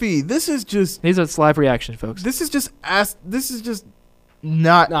 catastrophe? This is just. These are live reaction, folks. This is just. This is just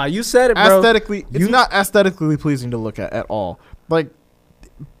not Nah, you said it, bro. aesthetically. It's not aesthetically pleasing to look at all. Like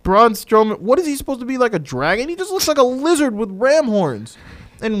Braun Strowman. What is he supposed to be, like a dragon? He just looks like a lizard with ram horns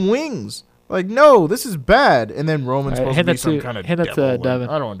and wings. Like, no, this is bad. And then Roman's All right, supposed hand to be that some to- kind of hand that to devil. Like, Devin.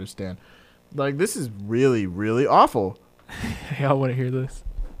 I don't understand. Like, this is really, really awful. Y'all want to hear this?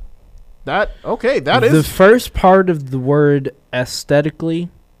 That the is first part of the word aesthetically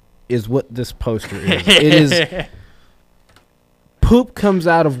is what this poster is. It is poop comes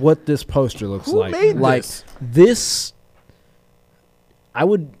out of what this poster looks Who like. made like this? this, I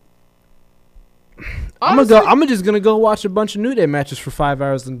would. Honestly, I'm just gonna go watch a bunch of New Day matches for 5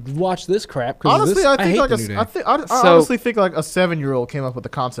 hours and watch this crap. honestly, I think hate like the New Day. I So- honestly think like a 7-year-old came up with the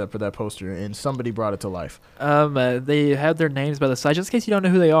concept for that poster and somebody brought it to life. They have their names by the side, just in case you don't know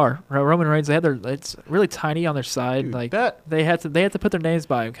who they are. Roman Reigns, they have their. It's really tiny on their side. Dude, like that. they had to put their names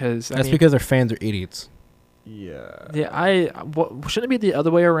by because That's because their fans are idiots. Yeah. Yeah, shouldn't it be the other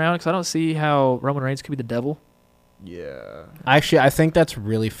way around? Because I don't see how Roman Reigns could be the devil. Yeah. Actually, I think that's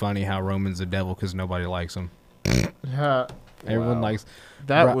really funny how Roman's the devil because nobody likes him. Everyone Wow. likes.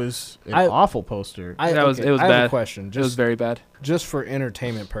 That Bro, was an I- awful poster. It was I have bad. a question. It was Just very bad. just for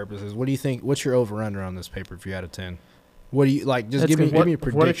entertainment purposes, what do you think? What's your over/under on this pay-per-view out of 10? What do you like? Just That's give me gonna- give me a what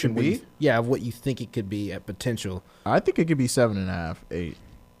it prediction. could what you- be? yeah, of what you think it could be at potential. I think it could be 7.5, 8.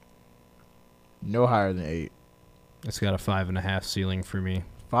 No higher than 8. It's got a 5.5 ceiling for me.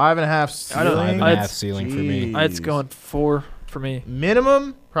 5.5 I don't- ceiling. 5.5 ceiling for me. Jeez. It's going 4 for me.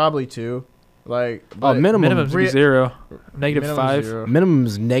 Minimum, probably 2. Like, Oh, but minimum. Minimum's Re- 0, negative minimum 5. 0. Minimum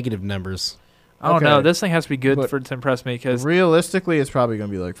is negative numbers. I don't Okay. know. This thing has to be good But- to impress me because Realistically, it's probably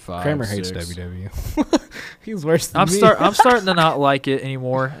gonna be like 5. Kramer hates 6. WWE. He's worse than I'm me. I'm starting to not like it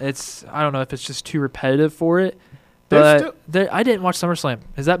anymore. I don't know if it's just too repetitive for it. There's But still- I didn't watch SummerSlam.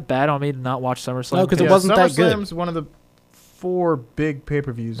 Is that bad on me to not watch SummerSlam? No, 'cause it Yeah, wasn't that good. SummerSlam's one of the 4 big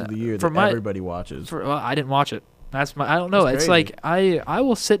pay-per-views of the year For that my- everybody watches. I didn't watch it. I don't know. That's It's crazy. like I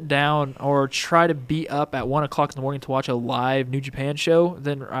will sit down or try to be up at 1:00 in the morning to watch a live New Japan show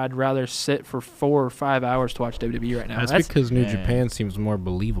than I'd rather sit for 4 or 5 hours to watch WWE right now. That's because New Yeah. Japan seems more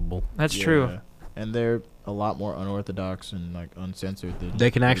believable. That's true. Yeah. And they're a lot more unorthodox and like uncensored than They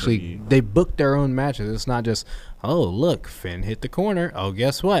can actually WWE. they book their own matches. It's not just, oh look, Finn hit the corner. Oh,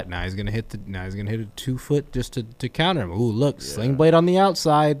 guess what? Now he's gonna hit a 2 foot just to counter him. Ooh, look, sling blade on the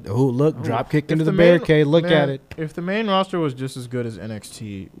outside. Ooh, look, drop kick If into the main- barricade. Look man, at it. If the main roster was just as good as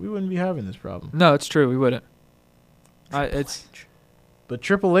NXT, we wouldn't be having this problem. No, it's true. We wouldn't. It's But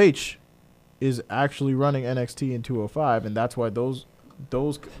Triple H is actually running NXT in 205, and that's why those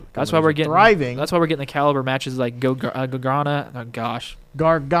that's why we're getting thriving. That's why we're getting the caliber matches like Gargano. Oh gosh,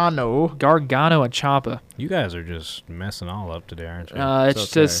 Gargano. Gargano and Ciampa. You guys are just messing all up today, aren't you? It's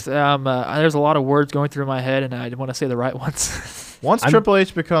It's okay. just there's a lot of words going through my head, and I want to say the right ones. Once I'm- Triple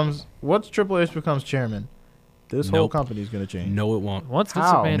H becomes chairman, this whole Nope. company is going to change. no, it won't. Once Vince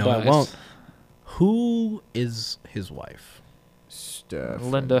How? McMahon No, dies, it won't. Who is his wife? Stephanie.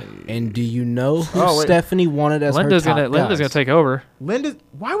 Linda. And do you know who Oh, wait. Stephanie wanted as Linda's her top Linda's gonna guys? take over Linda.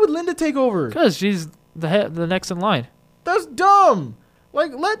 Why would Linda take over? because she's the next in line. That's dumb.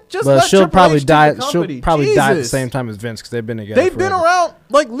 Like let But she'll Triple probably H take die. the She'll company. probably die at the Jesus. same time as Vince because they've been together. They've been forever. around.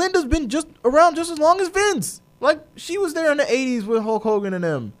 Like Linda's been around just as long as Vince. Like she was there in the 80s with Hulk Hogan and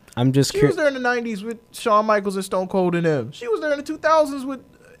them. I'm just She curious. was there in the 90s with Shawn Michaels and Stone Cold and them. She was there in the 2000s with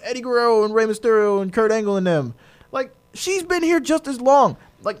Eddie Guerrero and Rey Mysterio and Kurt Angle and them. Like she's been here just as long.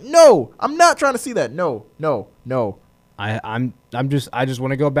 Like no, I'm not trying to see that. No. I just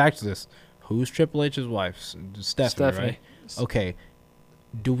want to go back to this. Who's Triple H's wife? Stephanie, right? Okay.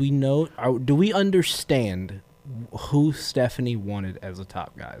 Do we know? Do we understand who Stephanie wanted as the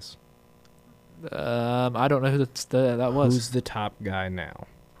top guys? I don't know who that was. Who's the top guy now?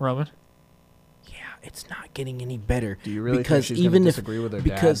 Roman. Yeah, it's not getting any better. Do you really because think she's even gonna if disagree with her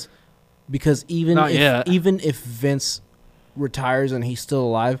because dad? because even Not if yet. even if Vince retires and he's still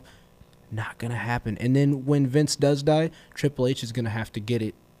alive, not gonna happen. And then when Vince does die, Triple H is gonna have to get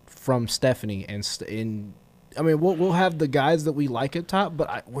it from Stephanie and I mean we'll have the guys that we like at top,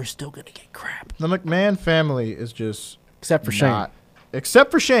 but we're still gonna get crap. The McMahon family is just Except for Shane. not.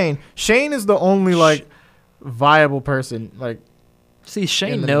 Except for Shane. Shane is the only like viable person. Like See,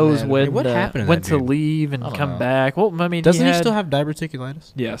 Shane the knows man. when Hey, what happened to when that to dude? leave and I don't come know. back. Well, I mean, Doesn't he had- still have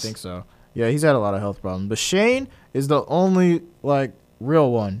diverticulitis? Yes. I think so. Yeah, he's had a lot of health problems. But Shane is the only like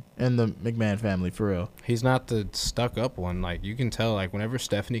real one in the McMahon family for real. He's not the stuck up one. Like you can tell, like whenever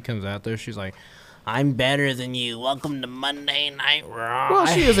Stephanie comes out there, she's like, "I'm better than you. Welcome to Monday Night Raw." Well,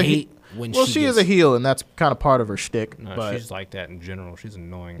 she is a hate when Well, she is a gets- heel, and that's kind of part of her shtick. No, but she's like that in general. She's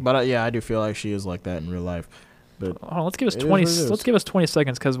annoying. yeah, I do feel like she is like that in real life. But Hold on, let's give us It is 20. what it is. Let's give us 20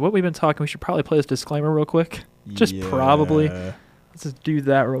 seconds because what we've been talking, we should probably play this disclaimer real quick. Just probably. yeah. Let's just do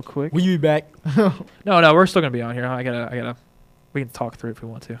that real quick. Will you be back? No, we're still gonna be on here. I gotta. We can talk through it if we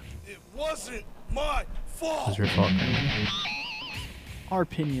want to. It wasn't my fault. It's your fault. Our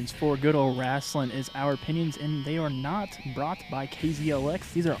opinions for good old wrestling is our opinions, and they are not brought by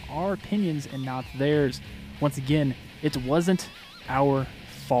KZLX. These are our opinions and not theirs. Once again, it wasn't our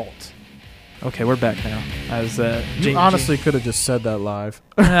fault. Okay, we're back now. As You honestly could have just said that live.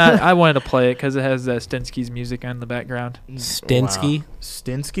 I wanted to play it because it has Stinsky's music in the background. Stinsky? Wow.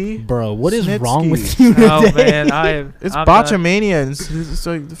 Stinsky? Bro, what is Snitsky. wrong with you Oh today? man, It's I'm Botchamania. And it's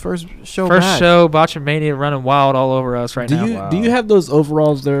like the first show first back. show Botchamania running wild all over us right Do now. you Wow. do you have those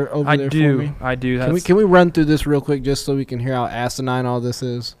overalls there over I there for do. me? I do. Can we run through this real quick just so we can hear how asinine all this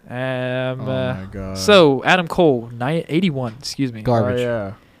is? Oh my god. So Adam Cole, 81. Excuse me. Garbage. Oh,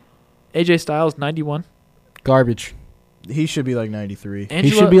 yeah. AJ Styles, 91. Garbage. He should be like 93. He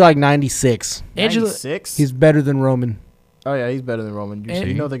should be like 96. Angela. 96? He's better than Roman. Oh yeah, he's better than Roman. You, And-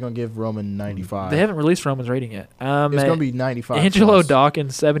 you know they're gonna give Roman 95. They haven't released Roman's rating yet. It's gonna be 95. Angelo plus.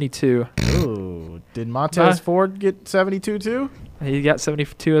 Dawkins, 72. Ooh, did Montez Ford get 72 too? He got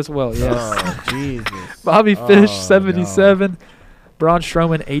 72 as well. Yes. Oh Jesus. Bobby Fish, Oh, 77. Braun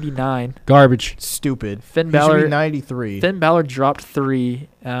Strowman, 89. Garbage. Stupid. Finn He should Balor. be 93. Finn Balor dropped 3.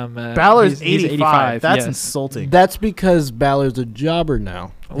 Balor's he's 85. That's yes. insulting. That's because Balor's a jobber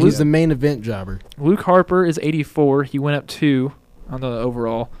now. He's the main event jobber. Luke Harper is 84. He went up 2 on the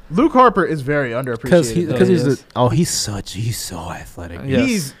overall. Luke Harper is very Because underappreciated. he- he's is. he's so athletic. Yes.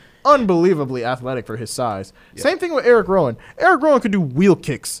 He's unbelievably athletic for his size. Same thing with Eric Rowan. Eric Rowan could do wheel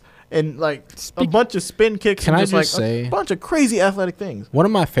kicks and like a bunch of spin kicks Can and I just like just say- a bunch of crazy athletic things. One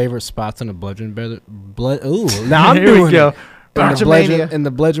of my favorite spots in the Bludgeon Brothers. Ooh, now I'm Here doing we go. it. Botchamania. In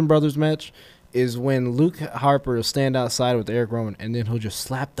the Bludgeon Brothers match is when Luke Harper will stand outside with Eric Rowan and then he'll just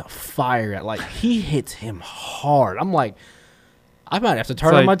slap the fire at he hits him hard. I'm like, I might have to turn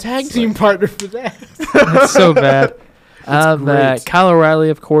on like- my tag team partner for that. It's so bad. great. Kyle O'Reilly,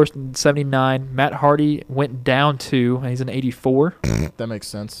 of course, in 79. Matt Hardy went down 2, and he's an 84. That makes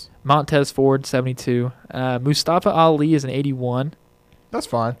sense. Montez Ford, 72. Mustafa Ali is an 81. That's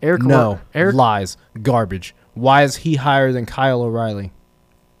fine. Eric Eric lies, garbage. Why is he higher than Kyle O'Reilly?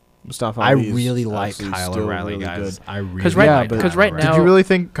 Mustafa I Ali is really like absolutely Kyle still O'Reilly, really guys. good. I really Because right- like because Kyle right O'Reilly. now- Did you really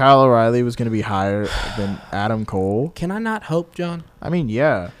think Kyle O'Reilly was going to be higher than Adam Cole? Can I not hope, John? I mean,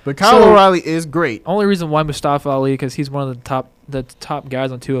 yeah, but Kyle So- O'Reilly is great. Only reason why Mustafa Ali, because he's one of the top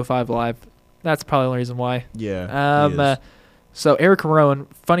guys on 205 Live. That's probably the only reason why. Yeah. he is. So Eric Rowan,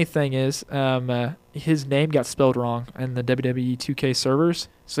 funny thing is, his name got spelled wrong in the WWE 2K servers,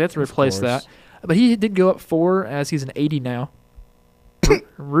 so they have to replace that. But he did go up 4 as he's an 80 now.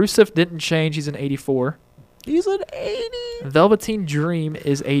 Rusev didn't change; he's an 84. He's an 80. Velveteen Dream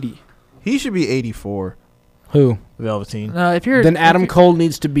is 80. He should be 84. Who? Velveteen. If you're Then Adam if you're- Cole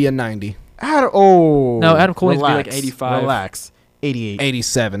needs to be a 90. Adam Cole needs to be like relax, 85. Relax. 88.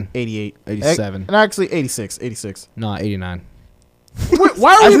 87. 88. 87. And actually 86. 86. No, 89. Wait,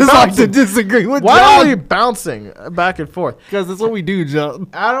 why are we bouncing? disagree with Why are we bouncing back and forth? Because that's what we do, John.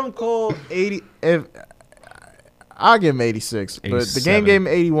 Adam Cole 80. If I'll give him 86, but the 87. game gave him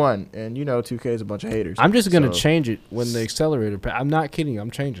 81, and you know 2K is a bunch of haters. I'm just going to So- change it when the accelerator. I'm not kidding you. I'm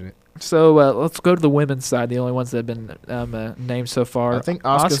changing it. So let's go to the women's side. The only ones that have been named so far. I think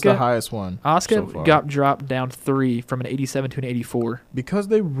Asuka's the highest one. Asuka so far. got dropped down 3 from an 87 to an 84. because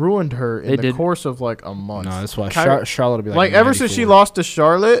they ruined her in They the did. course of like a month. No, that's why Kyrie- Charlotte will be like like ever since she 94. lost to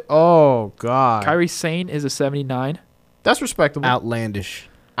Charlotte. Oh god, Kairi Sane is a 79. that's respectable. Outlandish.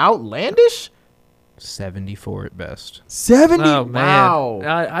 Outlandish. 74 at best. 70. Oh, man. Wow.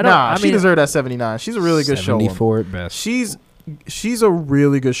 I don't. I she mean, deserved that 79. She's a really good showman. 74 at best. She's a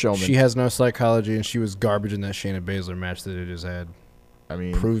really good showman. She has no psychology, and she was garbage in that Shayna Baszler match that it just had. I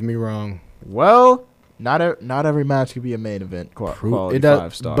mean, Prove me wrong. well, not every match could be a main event quality It does-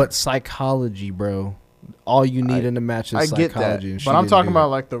 5-star. But psychology, bro. All you need in a match is I get that. psychology. And she But I'm didn't talking do about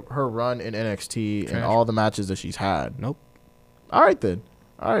it. like her run in NXT and Trash. all the matches that she's had. Nope. All right then.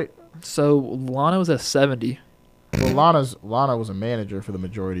 All right. so Lana was a 70. Well, Lana was a manager for the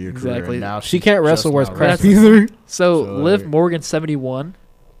majority of her career. Exactly. And now She she's can't just wrestle worth now crap wrestling. either. So So, Liv like- Morgan 71.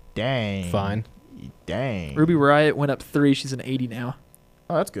 Dang. Fine. Dang. Ruby Riott went up 3. She's an 80 now.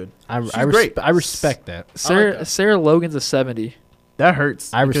 Oh, that's good. I great. respect that. Sarah Logan's a 70. That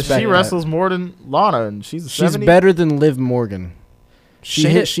hurts. I because respect she that. wrestles more than Lana, and she's a She's 70. better than Liv Morgan.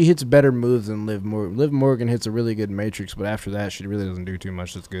 Shayna- She hits better moves than Liv Morgan. Liv Morgan hits a really good matrix, but after that, she really doesn't do too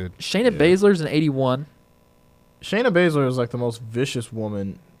much that's good. Shayna Yeah. Baszler's an 81. Shayna Baszler is like the most vicious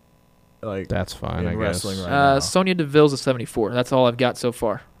woman, like That's fine, I in guess. wrestling right now. Sonya Deville's a 74. That's all I've got so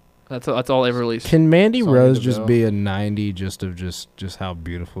far. That's all I've released. Can Mandy Sonya Rose Deville. just be a 90 just of just how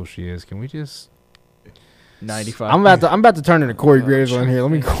beautiful she is? Can we just 95. I'm about to turn into Corey Graves on here.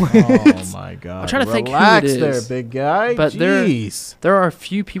 Let me quit. Oh my god. I'm trying to think who Relax it there, is. big guy. But there- Jeez. There are a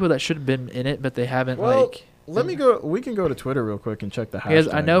few people that should have been in it, but they haven't. Well, let me go. We can go to Twitter real quick and check the hashtag. Because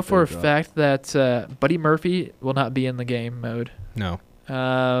I know for a that they dropped. fact that Buddy Murphy will not be in the game mode. No.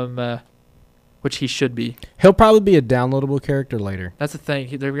 which he should be. He'll probably be a downloadable character later. That's the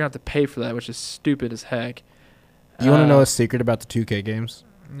thing. They're gonna have to pay for that, which is stupid as heck. You want to know a secret about the 2K games?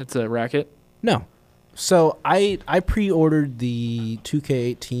 It's a racket. No. So I pre-ordered the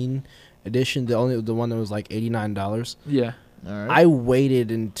 2K18 edition, the one that was like $89. Yeah. All right. I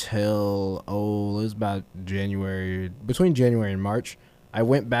waited until it was about between January and March. I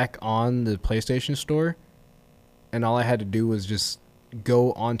went back on the PlayStation Store, and all I had to do was just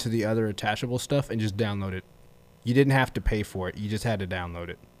go onto the other attachable stuff and just download it. You didn't have to pay for it. You just had to download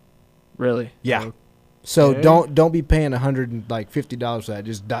it. Really? Yeah. So Okay. don't be paying $150 for that.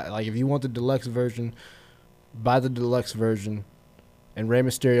 Just like if you want the deluxe version, buy the deluxe version, and Rey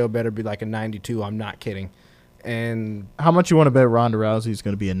Mysterio better be like a 92. I'm not kidding, and How much you want to bet Ronda Rousey's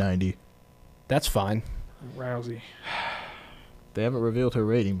going to be a 90? that's fine. Rousey. They haven't revealed her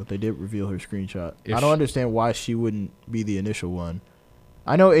rating, but they did reveal her screenshot. If I don't she- understand why she wouldn't be the initial one.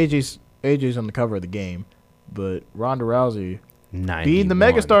 I know AJ's on the cover of the game, but Ronda Rousey, 91. being the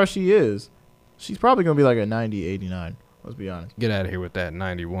megastar she is, she's probably going to be like a 90, 89. Let's be honest. Get out of here with that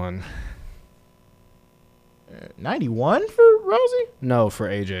 91. 91 for Rousey? No, for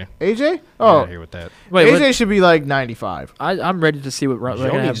AJ. AJ? Get out Oh, of here with that. Wait, AJ should be like 95. I'm ready to see what they're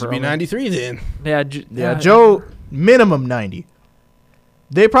Joe gonna needs have to be Roman. 93 then. Yeah, Yeah, Joe, minimum 90.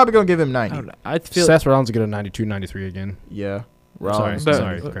 They probably going to give him I 90. don't know. I feel. Seth Rollins will get a 92, 93 again. Yeah. Sorry. Rollins. But,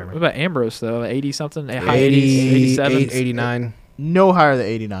 Sorry, what Kramer. about Ambrose though? 80 something, 88, 87. 89. No higher than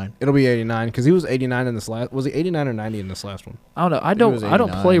 89. It'll be 89 because he was 89 in this last. Was he 89 or 90 in this last one? I don't know. it was I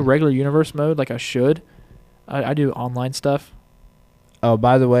don't play 89. regular universe mode like I should. I do online stuff. Oh,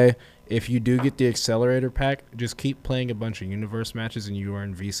 by the way, if you do get the accelerator pack, just keep playing a bunch of universe matches and you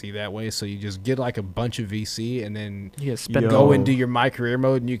earn VC that way. So you just get like a bunch of VC and then You get spend. Yo. go into your My Career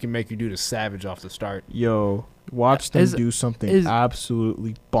mode and you can make you do the Savage off the start. Yo, watch them Is- do something is-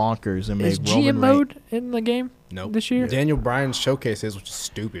 absolutely bonkers and Is make GM Roman Reigns. mode in the game Nope. this year? Daniel Bryan's showcase is, which is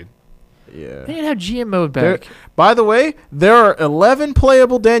stupid. Yeah. They didn't have GM mode There- back. By the way, there are 11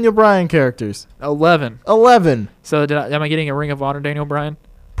 playable Daniel Bryan characters. 11. 11. So am I getting a Ring of Honor Daniel Bryan?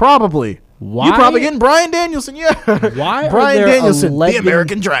 Probably. Why? You probably getting Brian Danielson, yeah. Why are Brian there Danielson, 11 the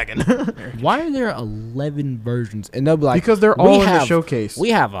American Dragon. Why are there 11 versions? And they'll be like, Because they're "We all in the have- showcase.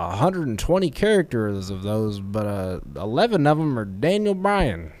 We have 120 characters of those, but 11 of them are Daniel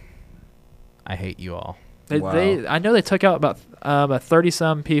Bryan. I hate you all. Wow. I know they took out about 30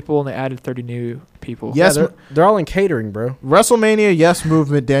 some people and they added 30 new people. Yes, Yeah, they're all in catering, bro. WrestleMania Yes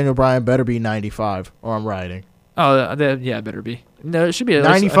Movement Daniel Bryan better be 95 or I'm riding. Oh, yeah, it better be. No, it should be at least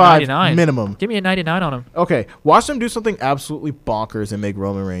a 95 99. minimum. Give me a 99 on him. Okay, watch them do something absolutely bonkers and make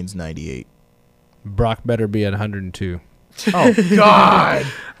Roman Reigns 98. Brock better be at 102. Oh, God.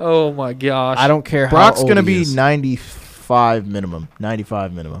 Oh my gosh. I don't care how Brock's old going to he be is. 95 minimum.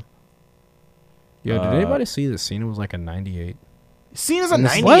 95 minimum. Yo, did anybody see that Cena was like a 98? Cena's a In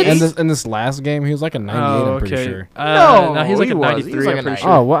this- 98. In this last game, he was like a 98, Oh, I'm pretty okay. sure. No, he's like he a was. 93. He was like I'm a pretty 90.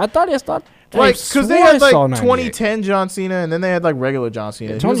 sure. Oh, well, I thought Like, because they swore I had saw like 98. 2010 John Cena and then they had like regular John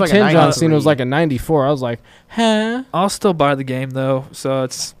Cena. He was like a 2010 John Cena 93. was like a 94. I was like, huh? I'll still buy the game though, so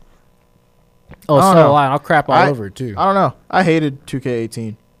it's Oh, I don't so know. I'll crap all I- over it too. I don't know. I hated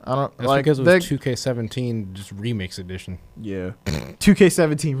 2K18. I don't That's like because it they- was 2K17 just remix edition. Yeah.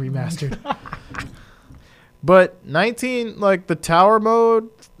 2K17 remastered. But 19, like the tower mode,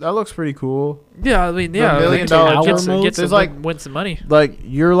 that looks pretty cool. yeah. I mean, The yeah, $1 million tower gets mode, there's like- win some money. Like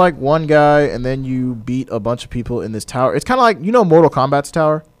you're like one guy and then you beat a bunch of people in this tower. It's kind of like, you know, Mortal Kombat's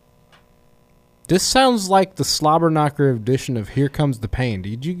tower? This sounds like the slobber knocker edition of Here Comes the Pain.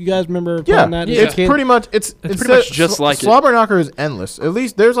 Did you guys remember Yeah, playing that? as yeah. a it's kid? pretty much it's pretty much just like it. Slobber Knocker is endless. At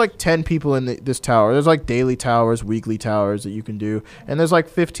least there's like 10 people in this tower. There's like daily towers, weekly towers that you can do, and there's like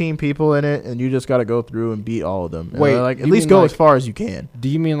 15 people in it, and you just got to go through and beat all of them. And Wait, like at you least mean, go like- as far as you can. Do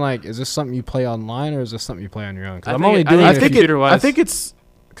you mean like is this something you play online or is this something you play on your own? Because I I'm think only it- I doing think it. I if think you- computer-wise. I think it's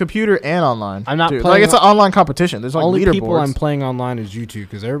computer and online. I'm not Dude, playing like it's an online competition. There's like only leaderboards. people I'm playing online is you two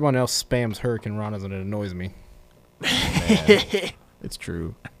because everyone else spams Hurricane Ranas and it annoys me. It's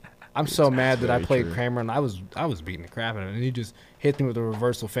true. I'm so mad that I very played true. Kramer and I was beating the crap out of him and he just hit me with a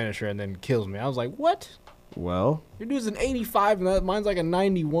reversal finisher and then kills me. I was like, what? Well, Your dude's an 85 and mine's like a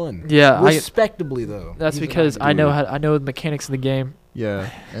 91. Yeah, respectably though. That's He's a because 92. I know the mechanics of the game. yeah,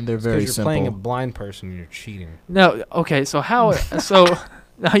 and they're It's 'cause very you're playing a simple. blind person and you're cheating. No, okay. So how? so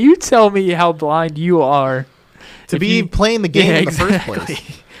now you tell me how blind you are. To if be you- playing the game Yeah, in the exactly. first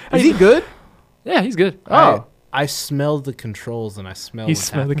place. Is he good? Yeah, he's good. Oh, I smell the controls and I smell You what's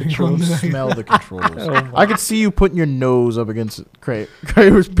smell the happening. controls. smell the controls. Oh my- I could see you putting your nose up against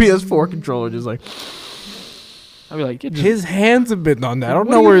Kramer's PS4 controller, just like. I'd be like, His hands have been on that. I don't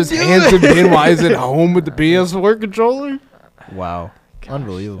know where his hands have been while he's at home with the PS4 controller. Wow.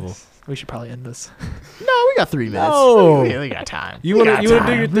 Unbelievable. We should probably end this. No, we got 3 minutes. No. We got time. You want to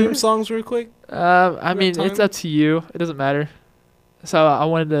do your theme songs real quick? I mean, it's time? up to you. It doesn't matter. So I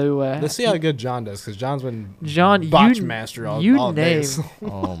wanted to. Let's see how good John does, because John's been John, botch you master all name days.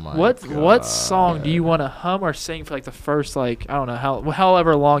 Oh my what song do you want to hum or sing for like the first like I don't know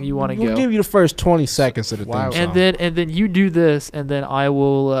however long you want to We'll go, give you the first 20 seconds of the Wow. theme song. and then you do this, and then I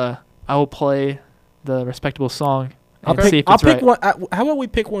will play the respectable song and see if I'll it's pick right. one. How about we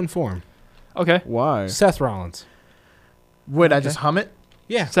pick one for him? Okay. Why? Seth Rollins. Would I just hum it?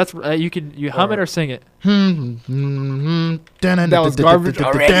 Yeah. So that's you hum it or sing it. That was garbage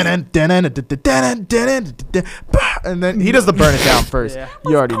already. And then he does the burn it down first. Yeah.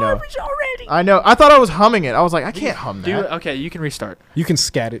 You already know. I know. I thought I was humming it. I was like, I can't hum Do it. that. Okay, you can restart. You can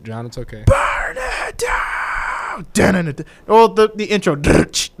scat it, John. It's okay. Burn it down. Well, the intro.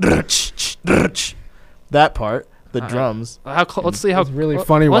 That part. The drums. Let's see how It's really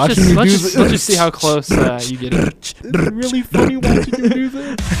funny let's watching just, you let's do just, this. let's just see how close you get it. It's really funny watching you do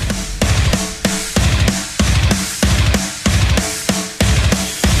this.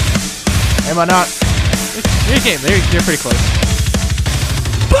 Am I not? You're pretty close.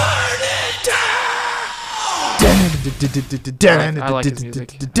 I like his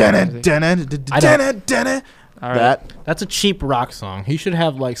music. All right. That. That's a cheap rock song. He should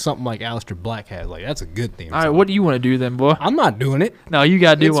have like something like Aleister Black has. Like that's a good theme. All right. song. What do you want to do then, boy? I'm not doing it. No, you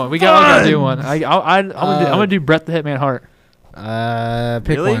gotta do It's one. We all gotta do fun. one. I'm gonna do Bret the Hitman Hart.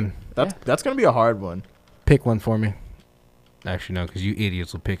 Pick Really? one. That's gonna be a hard one. Pick one for me. Actually, no, because you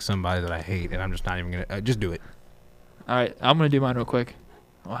idiots will pick somebody that I hate, and I'm just not even gonna. Just do it. All right. I'm gonna do mine real quick.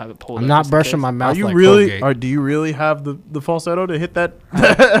 I'll have it pulled. I'm up not just in brushing case. my mouth. Are you like really? Colgate. Or do you really have the falsetto to hit that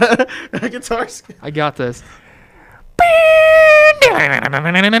guitar? I got this.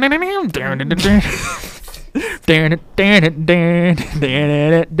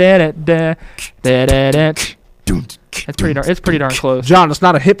 It's pretty darn close. John, it's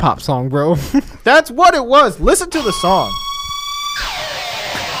not a hip hop song, bro. That's what it was. Listen to the song.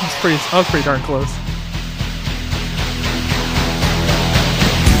 I was pretty darn close.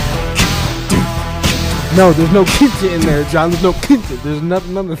 No, there's no kinta in there, John. There's no kinta. There's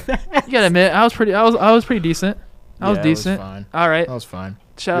none of that. You gotta admit, I was pretty decent. I was Yeah, decent. It was fine. All right. That was fine.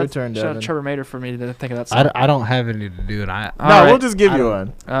 Shout Your out, turn, shout out Devin. Trevor Mater for me to think of that song. I don't have any to do, and I All No, right. we'll just give I you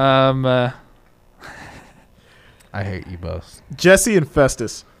don't- one. I hate you both. Jesse and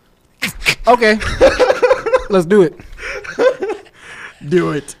Festus. Okay, let's do it.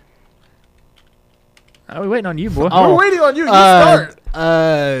 Do it. Are we waiting on you, boy? Oh. We're waiting on you. You start.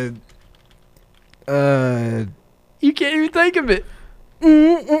 You can't even think of it.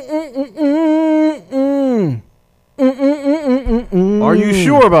 Are you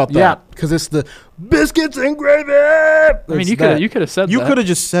sure about Yeah, that? because it's the biscuits and gravy. I mean, you could have said You that. could have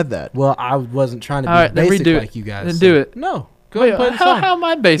just said that. Well, I wasn't trying to be All right, then basic redo it. like you guys. Then so- do it. No, go Wait, ahead and play the how song. am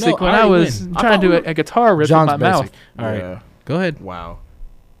I basic No, when I I already was win. trying to do a guitar riff John's with my basic. mouth? All right, Yeah. go ahead. Wow.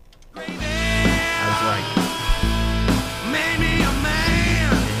 I was right. Made me a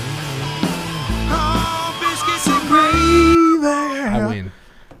man. Oh, biscuits and gravy. I win.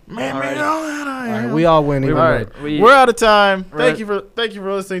 Man, Alrighty. All right, we all win. We Even won. All though- right, we're out of time. We're Thank at- you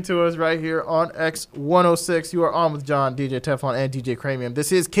for listening to us right here on X106. You are on with John, DJ Teflon, and DJ Cramium.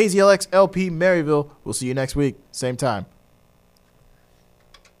 This is KZLX LP Maryville. We'll see you next week, same time.